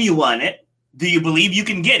 Why do you want it? Do you believe you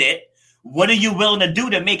can get it? What are you willing to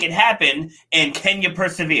do to make it happen? And can you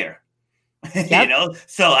persevere? Yep. You know,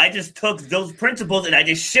 so I just took those principles and I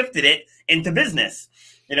just shifted it into business.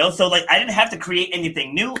 You know, so like I didn't have to create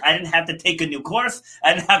anything new. I didn't have to take a new course.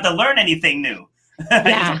 I didn't have to learn anything new. I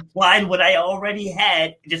just applied what I already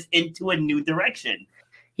had just into a new direction.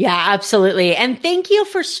 Yeah, absolutely. And thank you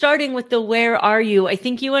for starting with the where are you? I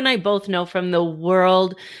think you and I both know from the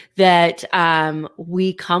world that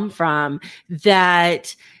we come from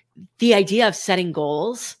that the idea of setting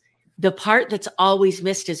goals, the part that's always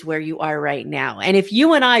missed is where you are right now. And if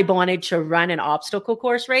you and I wanted to run an obstacle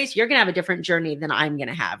course race, you're going to have a different journey than I'm going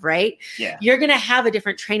to have, right? Yeah. You're going to have a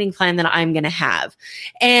different training plan than I'm going to have.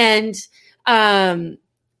 And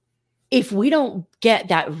if we don't get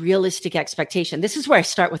that realistic expectation, this is where I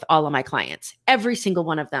start with all of my clients, every single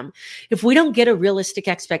one of them. If we don't get a realistic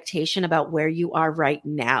expectation about where you are right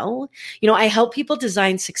now, you know, I help people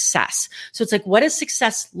design success. So it's like, what does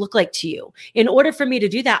success look like to you? In order for me to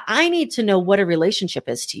do that, I need to know what a relationship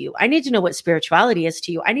is to you. I need to know what spirituality is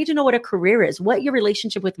to you. I need to know what a career is, what your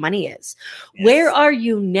relationship with money is. Yes. Where are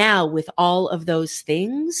you now with all of those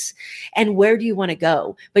things? And where do you want to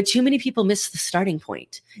go? But too many people miss the starting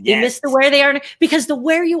point. They miss the where they are, because the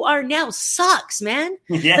where you are now sucks, man.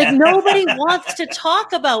 Yeah. Like nobody wants to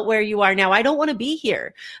talk about where you are now. I don't want to be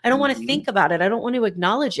here. I don't want to think about it. I don't want to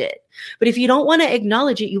acknowledge it. But if you don't want to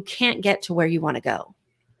acknowledge it, you can't get to where you want to go.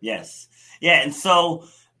 Yes. Yeah. And so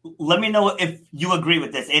let me know if you agree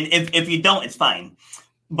with this. And if you don't, it's fine.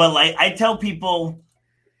 But like I tell people,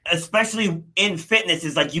 especially in fitness,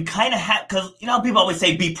 is like you kind of have, because you know people always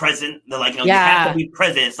say be present. They're like, you know, you have to be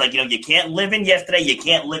present. It's like, you know, you can't live in yesterday, you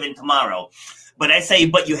can't live in tomorrow. But I say,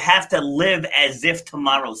 but you have to live as if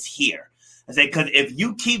tomorrow's here. I say, because if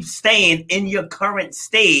you keep staying in your current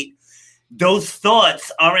state, those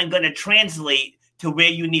thoughts aren't going to translate to where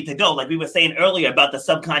you need to go. Like we were saying earlier about the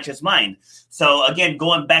subconscious mind. So again,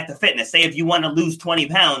 going back to fitness, say if you want to lose 20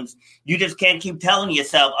 pounds, you just can't keep telling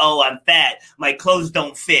yourself, oh, I'm fat, my clothes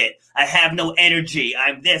don't fit, I have no energy,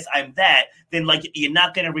 I'm this, I'm that. Then like you're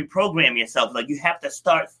not going to reprogram yourself. Like you have to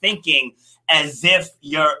start thinking as if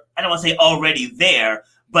you're, I don't want to say already there,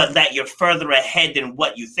 but that you're further ahead than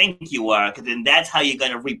what you think you are. Because then that's how you're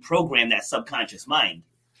going to reprogram that subconscious mind.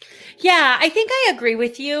 Yeah, I think I agree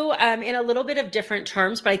with you in a little bit of different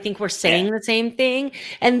terms, but I think we're saying the same thing.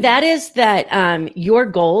 And that is that your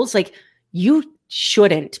goals, like you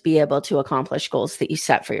shouldn't be able to accomplish goals that you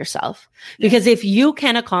set for yourself. Because if you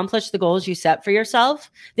can accomplish the goals you set for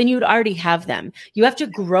yourself, then you'd already have them. You have to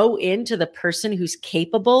grow into the person who's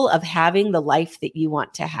capable of having the life that you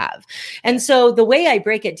want to have. And so the way I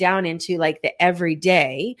break it down into like the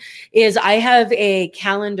everyday is I have a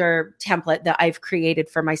calendar template that I've created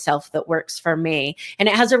for myself that works for me. And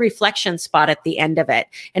it has a reflection spot at the end of it.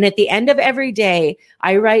 And at the end of every day,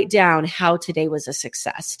 I write down how today was a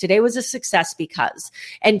success. Today was a success because,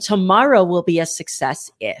 and tomorrow will be a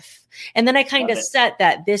success if. And then I kind of set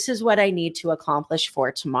that this is what I need to accomplish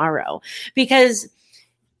for tomorrow. Because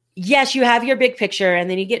yes, you have your big picture and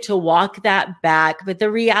then you get to walk that back. But the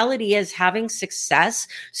reality is having success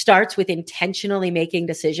starts with intentionally making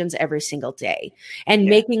decisions every single day and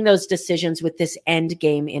making those decisions with this end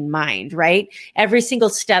game in mind, right? Every single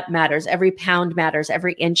step matters. Every pound matters.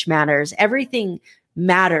 Every inch matters. Everything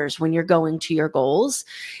matters when you're going to your goals.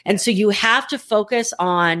 And so you have to focus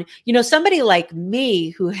on, somebody like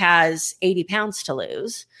me who has 80 pounds to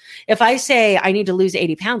lose. If I say I need to lose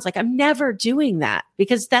 80 pounds, like I'm never doing that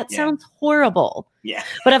because that sounds horrible. Yeah.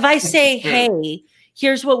 But if I say, hey,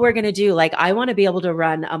 here's what we're going to do. Like I want to be able to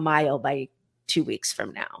run a mile by 2 weeks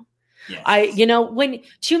from now. Yes. When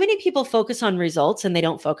too many people focus on results and they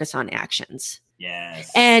don't focus on actions. Yes.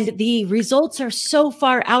 And the results are so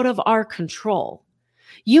far out of our control.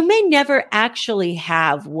 You may never actually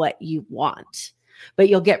have what you want, but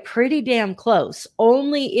you'll get pretty damn close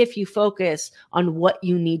only if you focus on what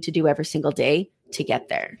you need to do every single day to get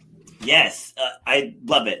there. Yes, I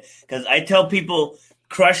love it because I tell people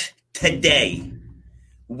crush today,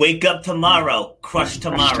 wake up tomorrow, crush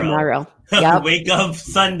tomorrow. Yep. Wake up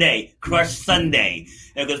Sunday, crush Sunday.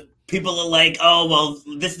 Because people are like, oh,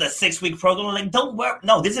 well, this is a 6-week program. I'm like, don't worry.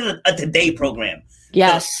 No, this is a today program.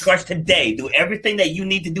 Yes. So crush today. Do everything that you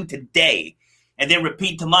need to do today and then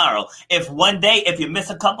repeat tomorrow. If you miss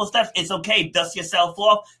a couple steps, it's okay. Dust yourself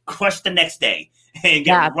off, crush the next day and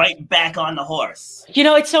get right back on the horse.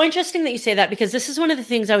 It's so interesting that you say that because this is one of the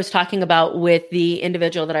things I was talking about with the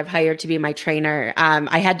individual that I've hired to be my trainer.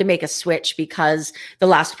 I had to make a switch because the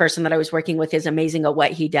last person that I was working with is amazing at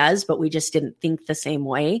what he does, but we just didn't think the same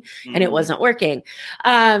way and it wasn't working.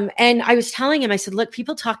 And I was telling him, I said, look,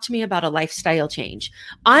 people talk to me about a lifestyle change.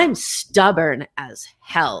 I'm stubborn as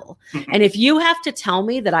hell. And if you have to tell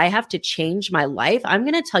me that I have to change my life, I'm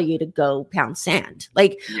going to tell you to go pound sand.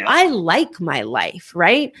 I like my life,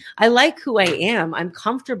 right? I like who I am. I'm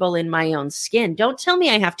comfortable in my own skin. Don't tell me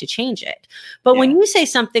I have to change it. But when you say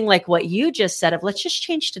something like what you just said of let's just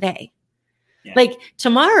change today. Like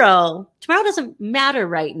tomorrow doesn't matter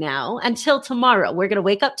right now until tomorrow. We're going to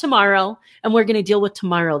wake up tomorrow and we're going to deal with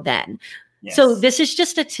tomorrow then. Yes. So this is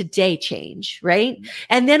just a today change, right? Mm-hmm.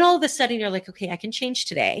 And then all of a sudden you're like, okay, I can change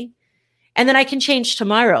today and then I can change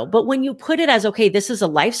tomorrow. But when you put it as, okay, this is a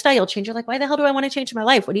lifestyle change, you're like, why the hell do I want to change my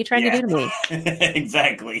life? What are you trying to do to me?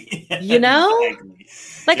 Exactly. Exactly.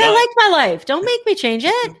 I like my life. Don't make me change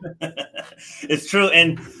it. It's true.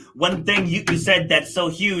 And one thing you said that's so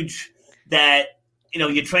huge that,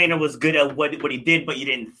 your trainer was good at what he did, but you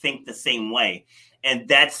didn't think the same way. And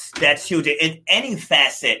that's huge. In any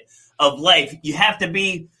facet of life, you have to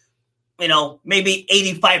be, maybe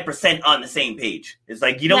 85% on the same page. It's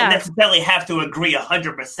like you don't necessarily have to agree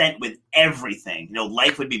 100% with everything.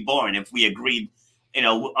 Life would be boring if we agreed,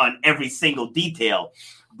 on every single detail.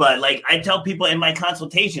 But like I tell people in my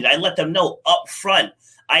consultation, I let them know up front,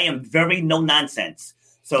 I am very no nonsense.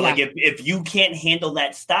 So like if you can't handle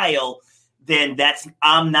that style, then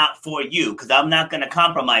I'm not for you because I'm not going to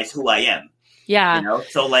compromise who I am. Yeah.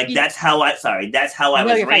 So that's how I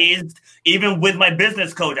was raised. Even with my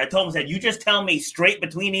business coach, I told him, you just tell me straight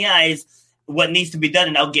between the eyes what needs to be done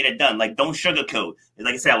and I'll get it done. Like, don't sugarcoat.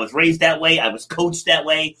 Like I said, I was raised that way. I was coached that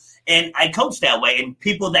way and I coach that way. And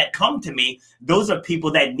people that come to me, those are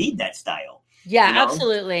people that need that style. Yeah,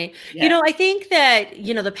 absolutely. Yeah. I think that,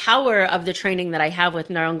 the power of the training that I have with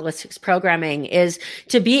neurolinguistics programming is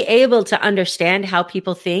to be able to understand how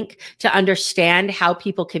people think, to understand how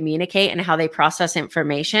people communicate and how they process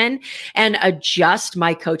information and adjust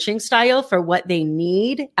my coaching style for what they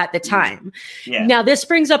need at the time. Yeah. Now, this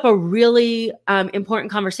brings up a really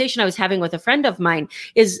important conversation I was having with a friend of mine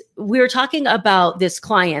is we were talking about this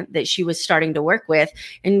client that she was starting to work with.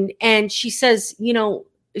 And she says,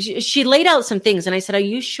 she laid out some things and I said, are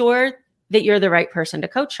you sure that you're the right person to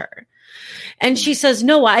coach her? And she says,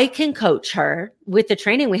 no, I can coach her with the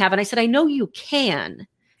training we have. And I said, I know you can.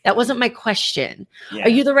 That wasn't my question. Yeah. Are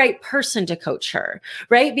you the right person to coach her?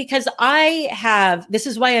 Right? Because this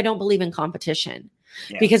is why I don't believe in competition,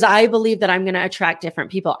 because I believe that I'm going to attract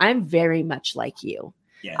different people. I'm very much like you.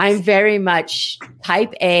 Yes. I'm very much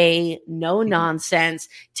type A, no nonsense.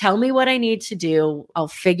 Tell me what I need to do. I'll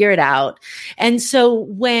figure it out. And so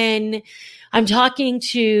when I'm talking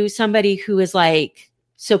to somebody who is like,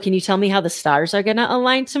 so can you tell me how the stars are going to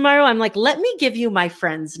align tomorrow? I'm like, let me give you my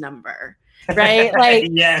friend's number. Right? Like,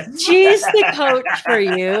 she's the coach for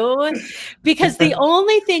you, because the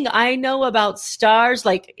only thing I know about stars,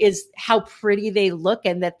 like, is how pretty they look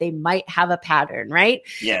and that they might have a pattern. Right.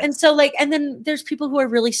 Yeah. And so like, and then there's people who are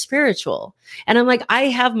really spiritual, and I'm like, I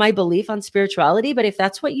have my belief on spirituality, but if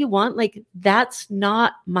that's what you want, like, that's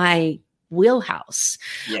not my wheelhouse.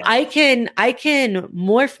 Yeah. I can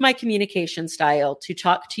morph my communication style to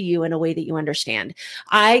talk to you in a way that you understand.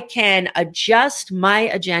 I can adjust my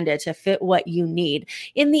agenda to fit what you need.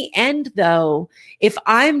 In the end, though, if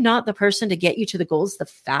I'm not the person to get you to the goals the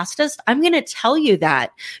fastest, I'm going to tell you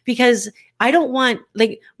that, because I don't want,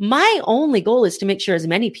 like, my only goal is to make sure as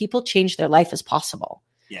many people change their life as possible.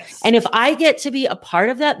 Yes. And if I get to be a part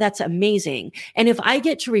of that, that's amazing. And if I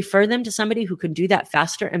get to refer them to somebody who can do that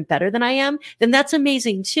faster and better than I am, then that's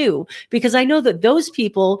amazing too. Because I know that those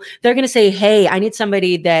people, they're going to say, hey, I need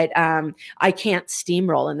somebody that I can't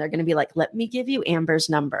steamroll. And they're going to be like, let me give you Amber's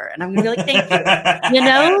number. And I'm going to be like, thank you. You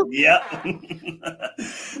know? Yep.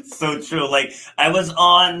 So true. Like, I was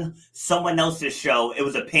on someone else's show. It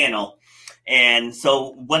was a panel. And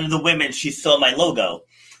so one of the women, she saw my logo.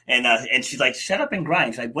 And she's like, shut up and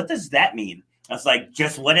grind. She's like, what does that mean? I was like,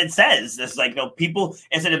 just what it says. It's like, no, people,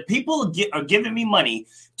 instead of people are giving me money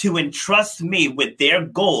to entrust me with their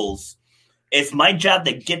goals, it's my job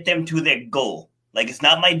to get them to their goal. Like, it's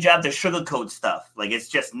not my job to sugarcoat stuff. Like, it's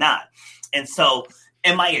just not. And so,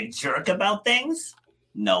 am I a jerk about things?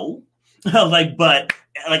 No. Like, but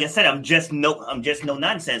like I said, I'm just no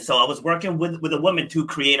nonsense. So I was working with a woman to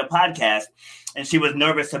create a podcast, and she was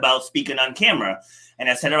nervous about speaking on camera. And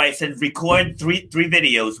I said, all right, record three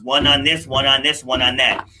videos, one on this, one on this, one on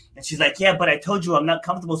that. And she's like, yeah, but I told you I'm not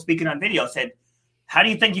comfortable speaking on video. I said, how do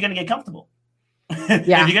you think you're going to get comfortable?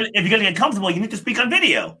 Yeah. if you're gonna get comfortable, you need to speak on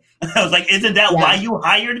video. I was like, isn't that why you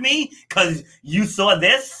hired me? Because you saw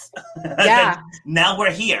this? Yeah. Said, now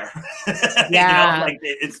we're here. Yeah. You know, like,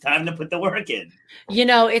 it's time to put the work in. You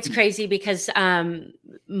know, it's crazy because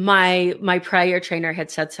my prior trainer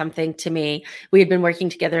had said something to me. We had been working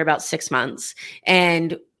together about 6 months,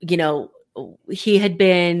 and, you know, he had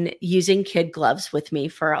been using kid gloves with me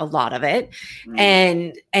for a lot of it.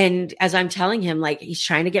 And as I'm telling him, like, he's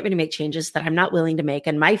trying to get me to make changes that I'm not willing to make.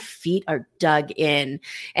 And my feet are dug in.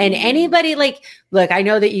 And anybody, like, look, I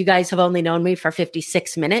know that you guys have only known me for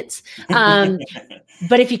 56 minutes.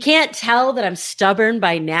 But if you can't tell that I'm stubborn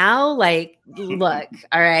by now, like, look,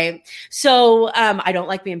 all right. So I don't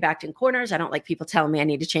like being backed in corners. I don't like people telling me I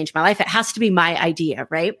need to change my life. It has to be my idea,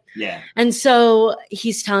 right? Yeah. And so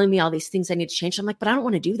he's telling me all these things I need to change. I'm like, but I don't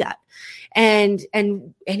want to do that. And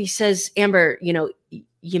he says, Amber, you know,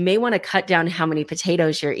 you may want to cut down how many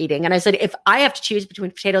potatoes you're eating. And I said, if I have to choose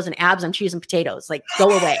between potatoes and abs, I'm choosing potatoes. Like,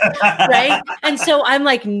 go away. Right. And so I'm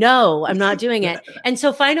like, no, I'm not doing it. And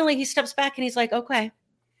so finally he steps back and he's like, okay.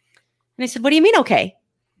 And I said, what do you mean? Okay.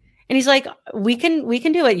 And he's like, we can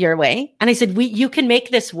do it your way. And I said, you can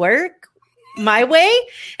make this work my way.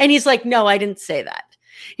 And he's like, no, I didn't say that.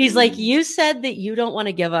 He's like, you said that you don't want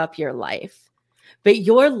to give up your life, but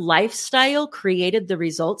your lifestyle created the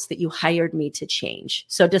results that you hired me to change.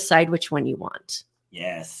 So decide which one you want.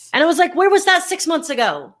 Yes. And I was like, where was that 6 months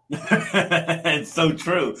ago? It's so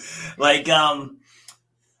true. Like, I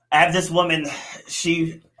have this woman,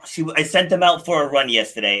 I sent them out for a run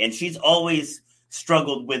yesterday, and she's always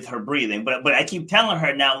struggled with her breathing. But I keep telling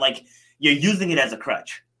her now, like, you're using it as a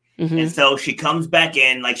crutch. Mm-hmm. And so she comes back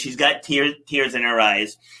in, like, she's got tears in her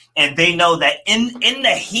eyes. And they know that in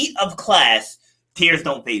the heat of class, tears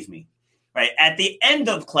don't faze me, right? At the end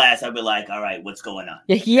of class, I'll be like, all right, what's going on?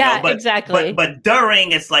 Yeah, you know, exactly. But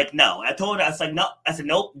during, it's like, no. I told her, I was like, no. I said,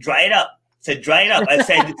 nope, dry it up. I said, dry it up.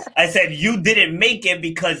 I said, you didn't make it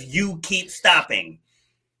because you keep stopping.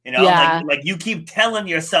 You know, like you keep telling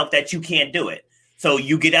yourself that you can't do it. So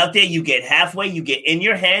you get out there, you get halfway, you get in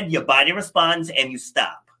your head, your body responds, and you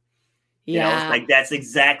stop. You know, it's like, that's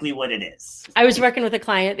exactly what it is. I was working with a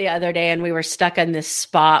client the other day, and we were stuck in this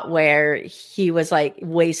spot where he was like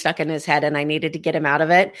way stuck in his head, and I needed to get him out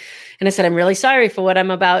of it. And I said, I'm really sorry for what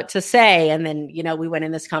I'm about to say. And then, you know, we went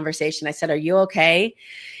in this conversation. I said, are you okay?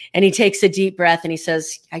 And he takes a deep breath and he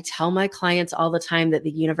says, I tell my clients all the time that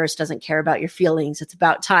the universe doesn't care about your feelings. It's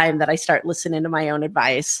about time that I start listening to my own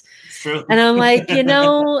advice. It's true. And I'm like,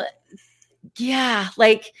 yeah,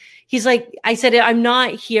 like, he's like, I said, I'm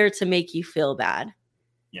not here to make you feel bad.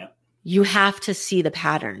 Yeah. You have to see the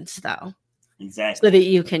patterns though. Exactly. So that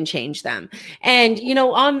you can change them. And,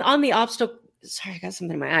 on the obstacle, sorry, I got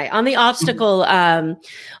something in my eye. On the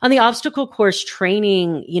obstacle course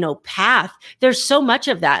training, path, there's so much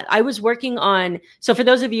of that. I was working on, so for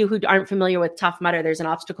those of you who aren't familiar with Tough Mudder, there's an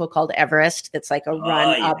obstacle called Everest. That's like a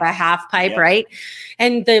run up a half pipe, right?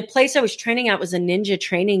 And the place I was training at was a ninja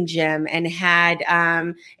training gym and had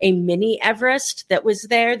a mini Everest that was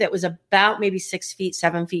there that was about maybe 6 feet,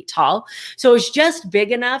 7 feet tall. So it was just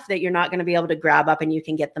big enough that you're not going to be able to grab up and you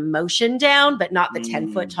can get the motion down, but not the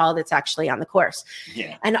 10 foot tall that's actually on the course.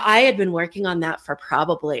 Yeah. And I had been working on that for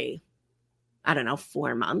probably,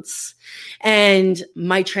 4 months. And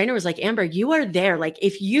my trainer was like, Amber, you are there. Like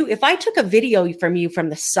if I took a video from you from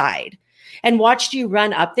the side and watched you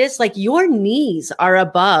run up this, like your knees are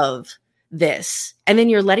above this. And then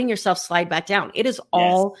you're letting yourself slide back down. It is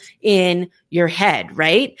all in your head,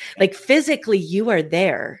 right? Like physically you are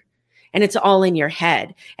there. And it's all in your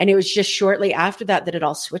head. And it was just shortly after that it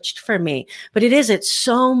all switched for me. But it's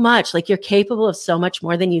so much, like you're capable of so much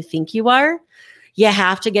more than you think you are. You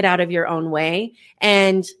have to get out of your own way.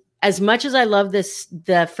 And as much as I love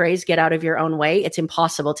the phrase, get out of your own way, it's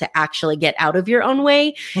impossible to actually get out of your own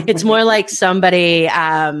way. It's more like somebody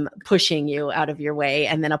pushing you out of your way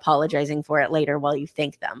and then apologizing for it later while you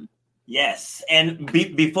thank them. Yes. And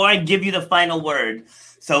before I give you the final word,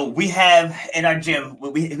 so we have in our gym,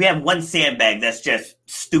 we have one sandbag that's just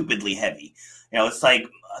stupidly heavy. It's like,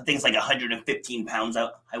 I think it's like 115 pounds,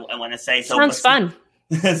 I want to say. So sounds fun.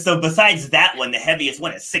 So besides that one, the heaviest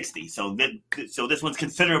one is 60. So this one's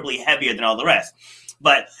considerably heavier than all the rest.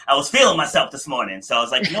 But I was feeling myself this morning. So I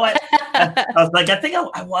was like, you know what? I was like, I think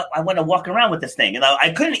I want to walk around with this thing. And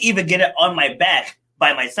I couldn't even get it on my back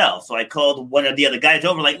by myself. So I called one of the other guys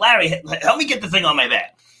over, like, Larry, help me get this thing on my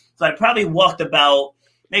back. So I probably walked about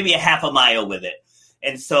maybe a half a mile with it.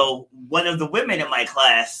 And so one of the women in my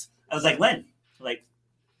class, I was like, Lynn,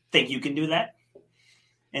 think you can do that?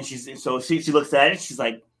 And she looks at it. She's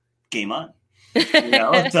like, game on.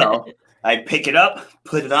 So I pick it up,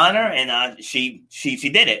 put it on her, and she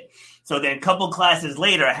did it. So then a couple classes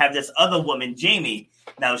later, I have this other woman, Jamie.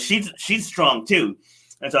 Now she's strong too.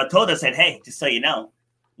 And so I told her, I said, hey, just so you know,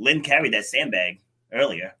 Lynn carried that sandbag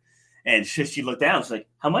earlier. And she looked down. She's like,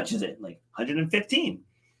 how much is it? Like 115.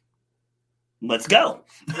 Let's go.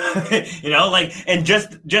 And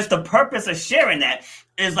just the purpose of sharing that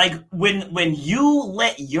is like when you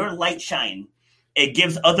let your light shine, it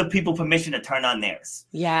gives other people permission to turn on theirs.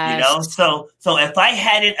 Yeah. So if I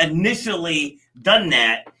hadn't initially done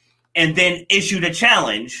that and then issued a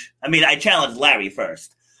challenge, I challenged Larry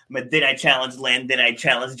first, but then I challenged Lynn, then I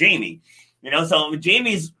challenged Jamie. So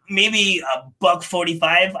Jamie's maybe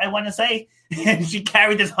 $145, I want to say. And she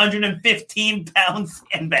carried this 115-pound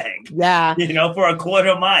sandbag. Yeah. For a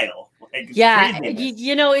quarter mile.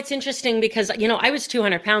 It's interesting because, I was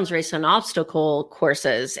 200 pounds racing obstacle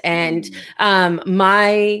courses. And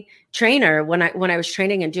my trainer, when I was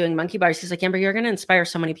training and doing monkey bars, he's like, Amber, you're going to inspire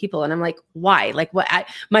so many people. And I'm like, why? Like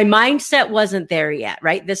my mindset wasn't there yet,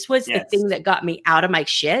 right? This was the thing that got me out of my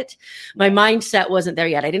shit. My mindset wasn't there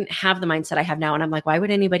yet. I didn't have the mindset I have now. And I'm like, why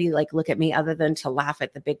would anybody look at me other than to laugh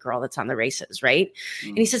at the big girl that's on the races, right?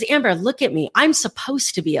 And he says, Amber, look at me. I'm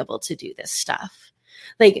supposed to be able to do this stuff.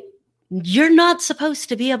 Like, you're not supposed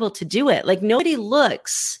to be able to do it. Like, nobody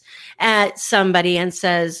looks at somebody and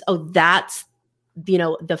says, oh, that's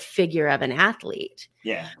the figure of an athlete.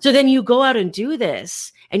 Yeah. So then you go out and do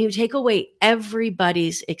this and you take away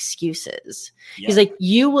everybody's excuses. Yeah. He's like,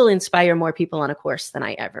 you will inspire more people on a course than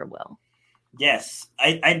I ever will. Yes.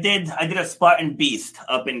 I did a Spartan Beast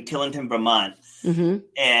up in Killington, Vermont. Mm-hmm.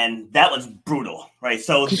 And that was brutal, right?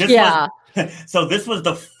 So this was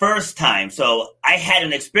the first time. So I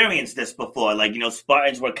hadn't experienced this before.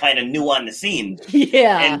 Spartans were kind of new on the scene.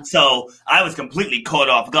 Yeah. And so I was completely caught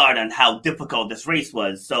off guard on how difficult this race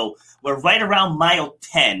was. So we're right around mile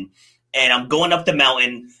 10 and I'm going up the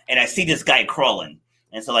mountain and I see this guy crawling.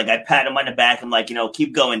 And so I pat him on the back. I'm like,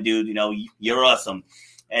 keep going, dude. You're awesome.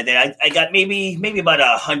 And then I got maybe about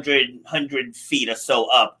 100 feet or so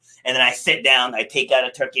up. And then I sit down, I take out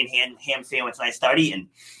a turkey and ham sandwich, and I start eating.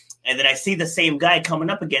 And then I see the same guy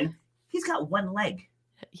coming up again. He's got one leg.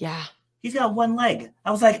 Yeah. He's got one leg.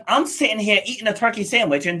 I was like, I'm sitting here eating a turkey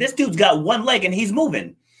sandwich, and this dude's got one leg, and he's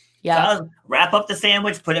moving. Yeah. So wrap up the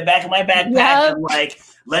sandwich, put it back in my backpack. Yep. I'm like,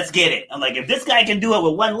 let's get it. I'm like, if this guy can do it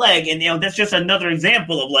with one leg, and that's just another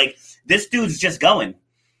example of like, this dude's just going.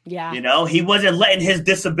 Yeah. He wasn't letting his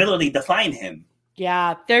disability define him.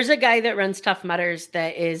 Yeah. There's a guy that runs Tough Mudders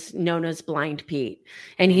that is known as Blind Pete,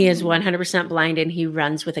 and he is 100% blind, and he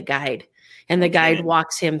runs with a guide, and the guide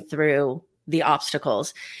walks him through the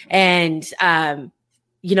obstacles. And,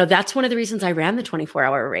 that's one of the reasons I ran the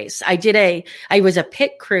 24-hour race. I was a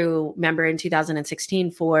pit crew member in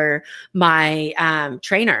 2016 for my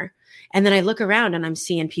trainer. And then I look around and I'm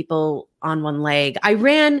seeing people on one leg. I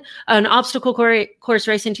ran an obstacle course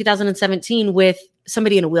race in 2017 with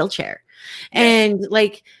somebody in a wheelchair. Yeah. And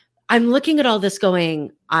like, I'm looking at all this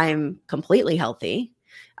going, I'm completely healthy,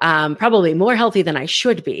 probably more healthy than I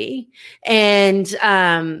should be. And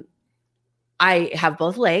I have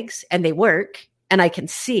both legs and they work and I can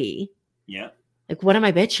see. Yeah. Like, what am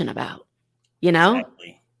I bitching about?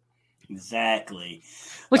 Exactly.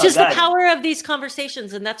 Which is the power of these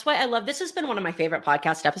conversations. And that's why I love, this has been one of my favorite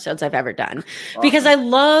podcast episodes I've ever done, because I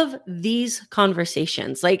love these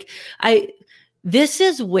conversations. Like this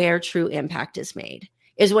is where true impact is made,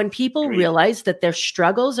 is when people realize that their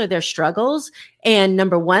struggles are their struggles. And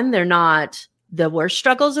number one, they're not the worst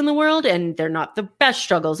struggles in the world, and they're not the best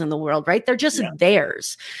struggles in the world, right? They're just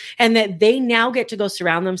theirs. And that they now get to go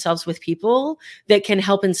surround themselves with people that can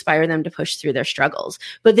help inspire them to push through their struggles.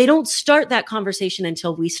 But they don't start that conversation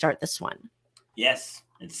until we start this one. Yes.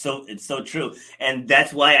 It's so true. And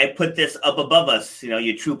that's why I put this up above us.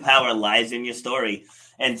 Your true power lies in your story.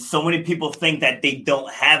 And so many people think that they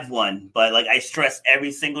don't have one, but like I stress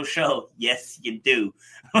every single show, yes, you do.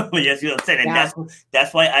 Yes, you know what I'm saying? And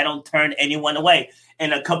that's why I don't turn anyone away.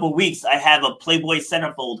 In a couple of weeks, I have a Playboy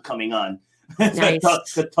Centerfold coming on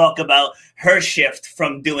to talk about her shift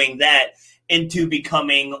from doing that into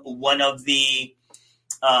becoming one of the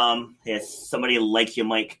somebody like your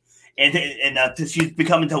mic. And she's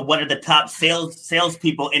becoming to one of the top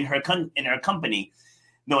salespeople in her company.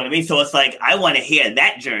 Know what I mean? So it's like, I want to hear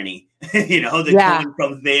that journey, going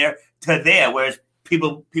from there to there. Whereas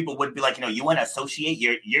people would be like, you want to associate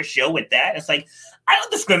your show with that? It's like, I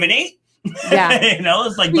don't discriminate. Yeah.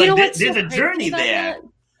 It's like, but there's a journey there. That?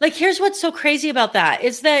 Like, here's what's so crazy about that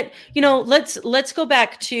is that, let's go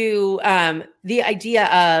back to the idea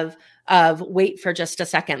of wait for just a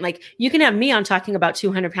second. Like, you can have me on talking about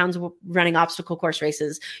 200 pounds running obstacle course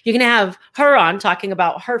races. You can have her on talking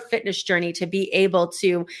about her fitness journey to be able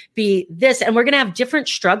to be this. And we're going to have different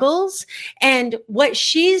struggles. And what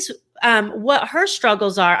her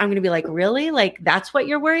struggles are, I'm going to be like, really? Like, that's what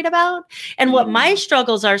you're worried about? And what my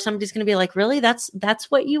struggles are, somebody's going to be like, really? That's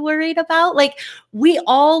what you worried about? Like, we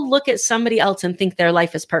all look at somebody else and think their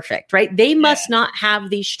life is perfect, right? They must not have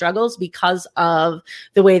these struggles because of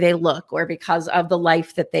the way they look or because of the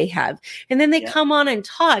life that they have. And then they come on and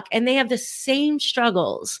talk and they have the same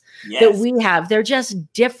struggles that we have. They're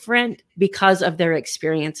just different because of their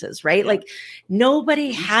experiences, right? Like,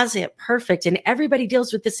 nobody has it perfect and everybody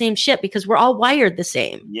deals with the same shit because we're all wired the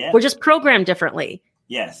same. Yeah. We're just programmed differently.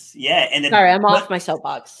 Yes. Yeah. And sorry, I'm off my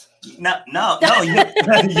soapbox. No,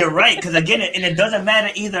 you're right. Because again, and it doesn't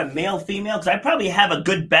matter either male, female, because I probably have a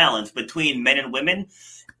good balance between men and women.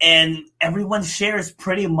 And everyone shares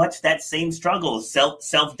pretty much that same struggle: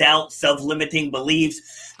 self-doubt, self-limiting beliefs,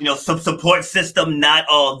 some support system not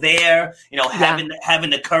all there, having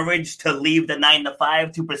the courage to leave the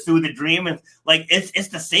 9-to-5 to pursue the dream. And like, it's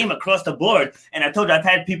the same across the board. And I told you, I've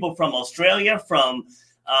had people from Australia, from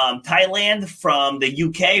Thailand, from the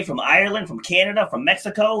UK, from Ireland, from Canada, from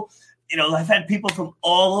Mexico. I've had people from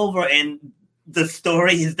all over, and the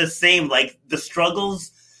story is the same. Like, the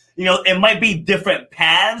struggles, it might be different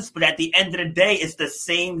paths, but at the end of the day, it's the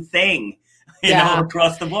same thing,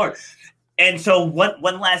 across the board. And so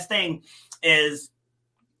one last thing is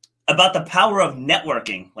about the power of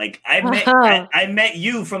networking. Like, I met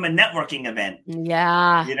you from a networking event.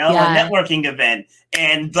 Yeah. A networking event.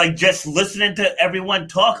 And like, just listening to everyone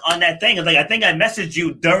talk on that thing. Like, I think I messaged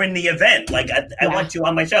you during the event. Like, I want you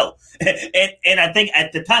on my show. and I think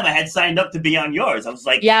at the time I had signed up to be on yours. I was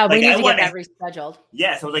like, we need to get that rescheduled.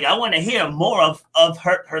 Yeah. So I was like, I want to hear more of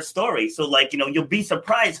her story. So like, you'll be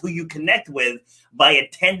surprised who you connect with by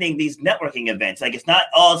attending these networking events. Like, it's not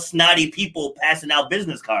all snotty people passing out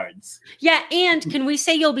business cards. cards. Yeah. And can we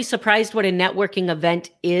say you'll be surprised what a networking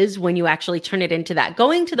event is when you actually turn it into that?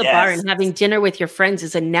 Going to the bar and having dinner with your friends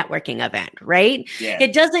is a networking event, right? Yeah.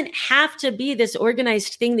 It doesn't have to be this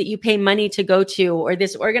organized thing that you pay money to go to, or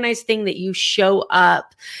this organized thing that you show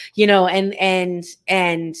up,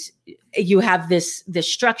 and you have this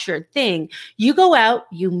structured thing. You go out,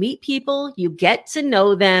 you meet people, you get to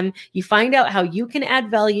know them, you find out how you can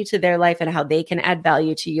add value to their life and how they can add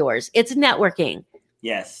value to yours. It's networking.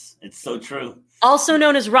 Yes, it's so true. Also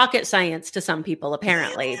known as rocket science to some people,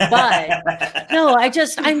 apparently. But no,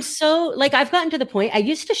 I'm so like, I've gotten to the point, I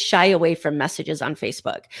used to shy away from messages on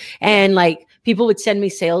Facebook, and like people would send me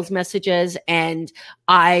sales messages and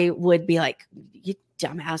I would be like, you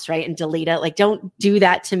dumbass, right? And delete it. Like, don't do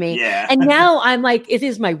that to me. Yeah. And now I'm like, it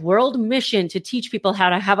is my world mission to teach people how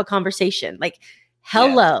to have a conversation. Like,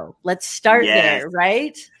 hello, let's start there,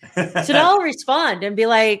 right? So I'll respond and be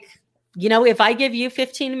like, if I give you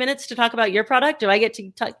 15 minutes to talk about your product, do I get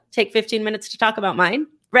to take 15 minutes to talk about mine?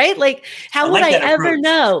 Right? Like, how would I ever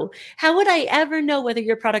know? How would I ever know whether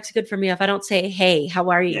your product's good for me if I don't say, hey, how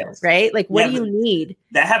are you? Yes. Right? Like, what do you need?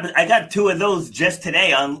 That happens. I got 2 of those just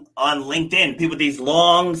today on LinkedIn. People with these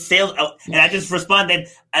long sales. And I just responded,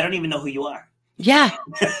 I don't even know who you are. Yeah.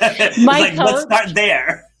 Let's start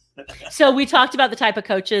there. So we talked about the type of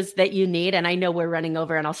coaches that you need, and I know we're running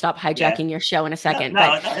over, and I'll stop hijacking your show in a second.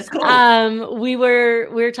 No, it's cool. We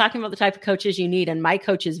were talking about the type of coaches you need, and my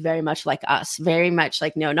coach is very much like us, very much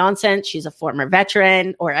like no nonsense. She's a former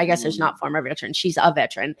veteran, or I guess there's not former veteran. She's a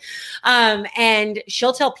veteran, and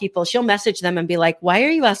she'll tell people, she'll message them and be like, "Why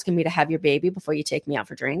are you asking me to have your baby before you take me out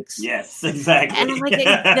for drinks?" Yes, exactly. And I'm like,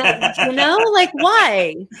 like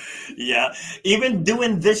why? Yeah, even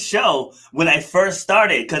doing this show when I first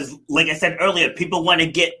started, because like I said earlier, people want to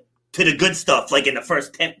get to the good stuff, like in the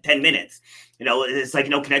first 10 minutes. It's like,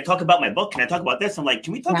 can I talk about my book? Can I talk about this? I'm like,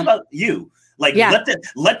 can we talk about you? Like,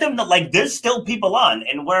 let them know, like, there's still people on,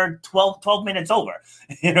 and we're 12 minutes over.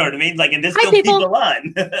 You know what I mean? Like, and there's still people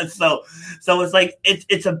on. So it's like,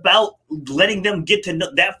 it's about letting them get to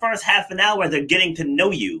know that first half an hour. They're getting to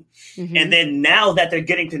know you. Mm-hmm. And then now that they're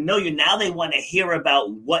getting to know you, now they want to hear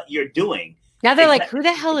about what you're doing. Now they're like, who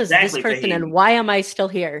the hell is this person, and why am I still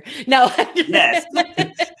here? No. Yes.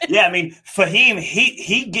 Yeah, I mean, Fahim,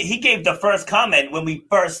 he gave the first comment when we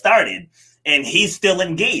first started, and he's still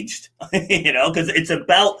engaged, because it's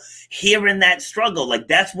about hearing that struggle. Like,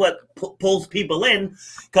 that's what pulls people in,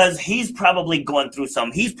 because he's probably going through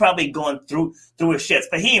something. He's probably going through a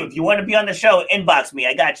shift. Fahim, if you want to be on the show, inbox me.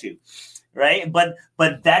 I got you. Right. But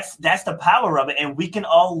that's the power of it. And we can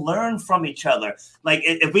all learn from each other. Like,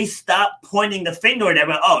 if we stop pointing the finger at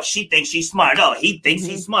everyone, oh, she thinks she's smart. Oh, he thinks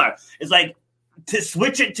he's smart. It's like, to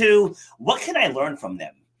switch it to, what can I learn from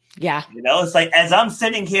them? Yeah. It's like, as I'm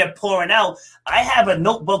sitting here pouring out, I have a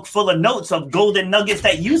notebook full of notes of golden nuggets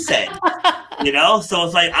that you said, so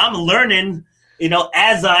it's like, I'm learning,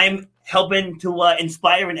 as I'm helping to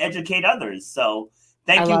inspire and educate others. So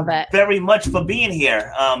thank you very much for being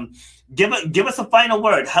here. Give us a final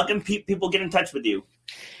word. How can people get in touch with you?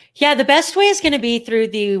 Yeah, the best way is going to be through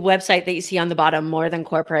the website that you see on the bottom,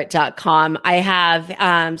 morethancorporate.com. I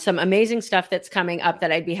have some amazing stuff that's coming up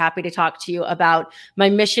that I'd be happy to talk to you about. My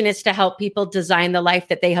mission is to help people design the life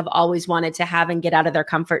that they have always wanted to have and get out of their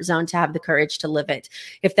comfort zone to have the courage to live it.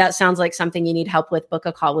 If that sounds like something you need help with, book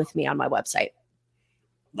a call with me on my website.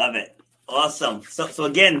 Love it. Awesome. So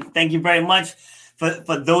again, thank you very much.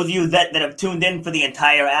 For those of you that have tuned in for the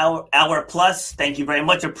entire hour plus, thank you very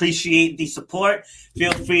much. Appreciate the support.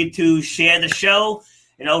 Feel free to share the show,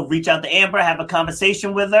 reach out to Amber, have a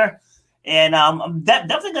conversation with her. And I'm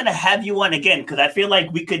definitely going to have you on again, because I feel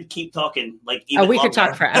like we could keep talking like even we longer. Could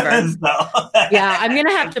talk forever. Yeah, I'm going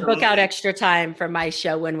to have to book out extra time for my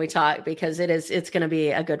show when we talk, because it's going to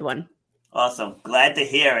be a good one. Awesome. Glad to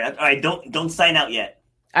hear it. All right, don't sign out yet.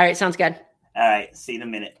 All right, sounds good. All right, see you in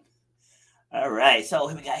a minute. All right, so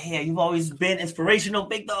here we got here. You've always been inspirational,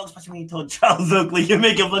 big dog, especially when you told Charles Oakley you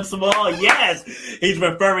make him look small. Yes, he's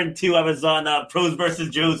referring to, I was on Pros vs.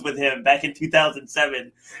 Joes with him back in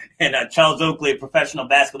 2007. And Charles Oakley, a professional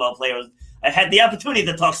basketball player, I had the opportunity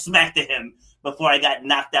to talk smack to him before I got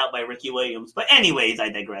knocked out by Ricky Williams. But anyways, I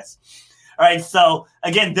digress. All right, so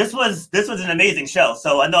again, this was an amazing show.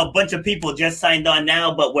 So I know a bunch of people just signed on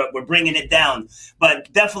now, but we're bringing it down.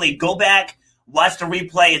 But definitely go back. Watch the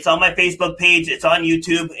replay. It's on my Facebook page. It's on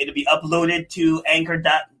YouTube. It'll be uploaded to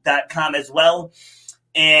anchor.com as well.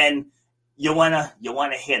 And you wanna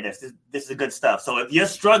hear this. This is good stuff. So if you're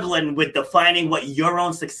struggling with defining what your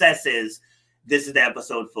own success is, this is the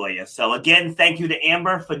episode for you. So again, thank you to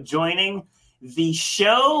Amber for joining. the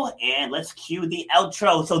show, and let's cue the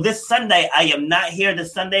outro. So this Sunday, I am not here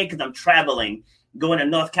this Sunday because I'm traveling, going to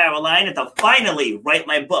North Carolina to finally write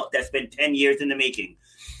my book that's been 10 years in the making.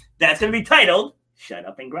 That's going to be titled Shut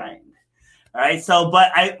Up and Grind. All right. So,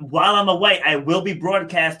 but while I'm away, I will be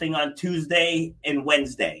broadcasting on Tuesday and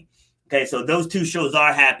Wednesday. Okay. So those two shows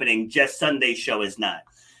are happening. Just Sunday's show is not.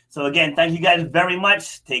 So again, thank you guys very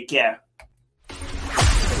much. Take care.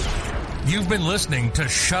 You've been listening to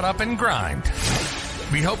Shut Up and Grind.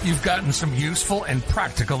 We hope you've gotten some useful and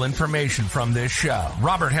practical information from this show.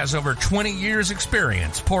 Robert has over 20 years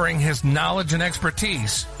experience pouring his knowledge and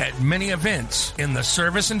expertise at many events in the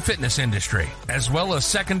service and fitness industry, as well as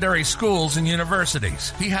secondary schools and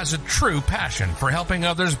universities. He has a true passion for helping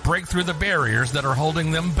others break through the barriers that are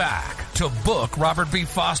holding them back. To book Robert B.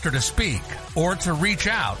 Foster to speak or to reach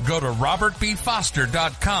out, go to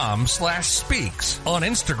robertbfoster.com/speaks, on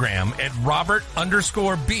Instagram at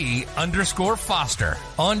Robert_B_Foster,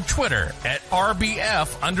 on Twitter at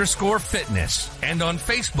RBF_fitness, and on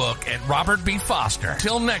Facebook at Robert B. Foster.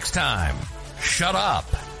 Till next time, shut up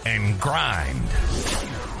and grind.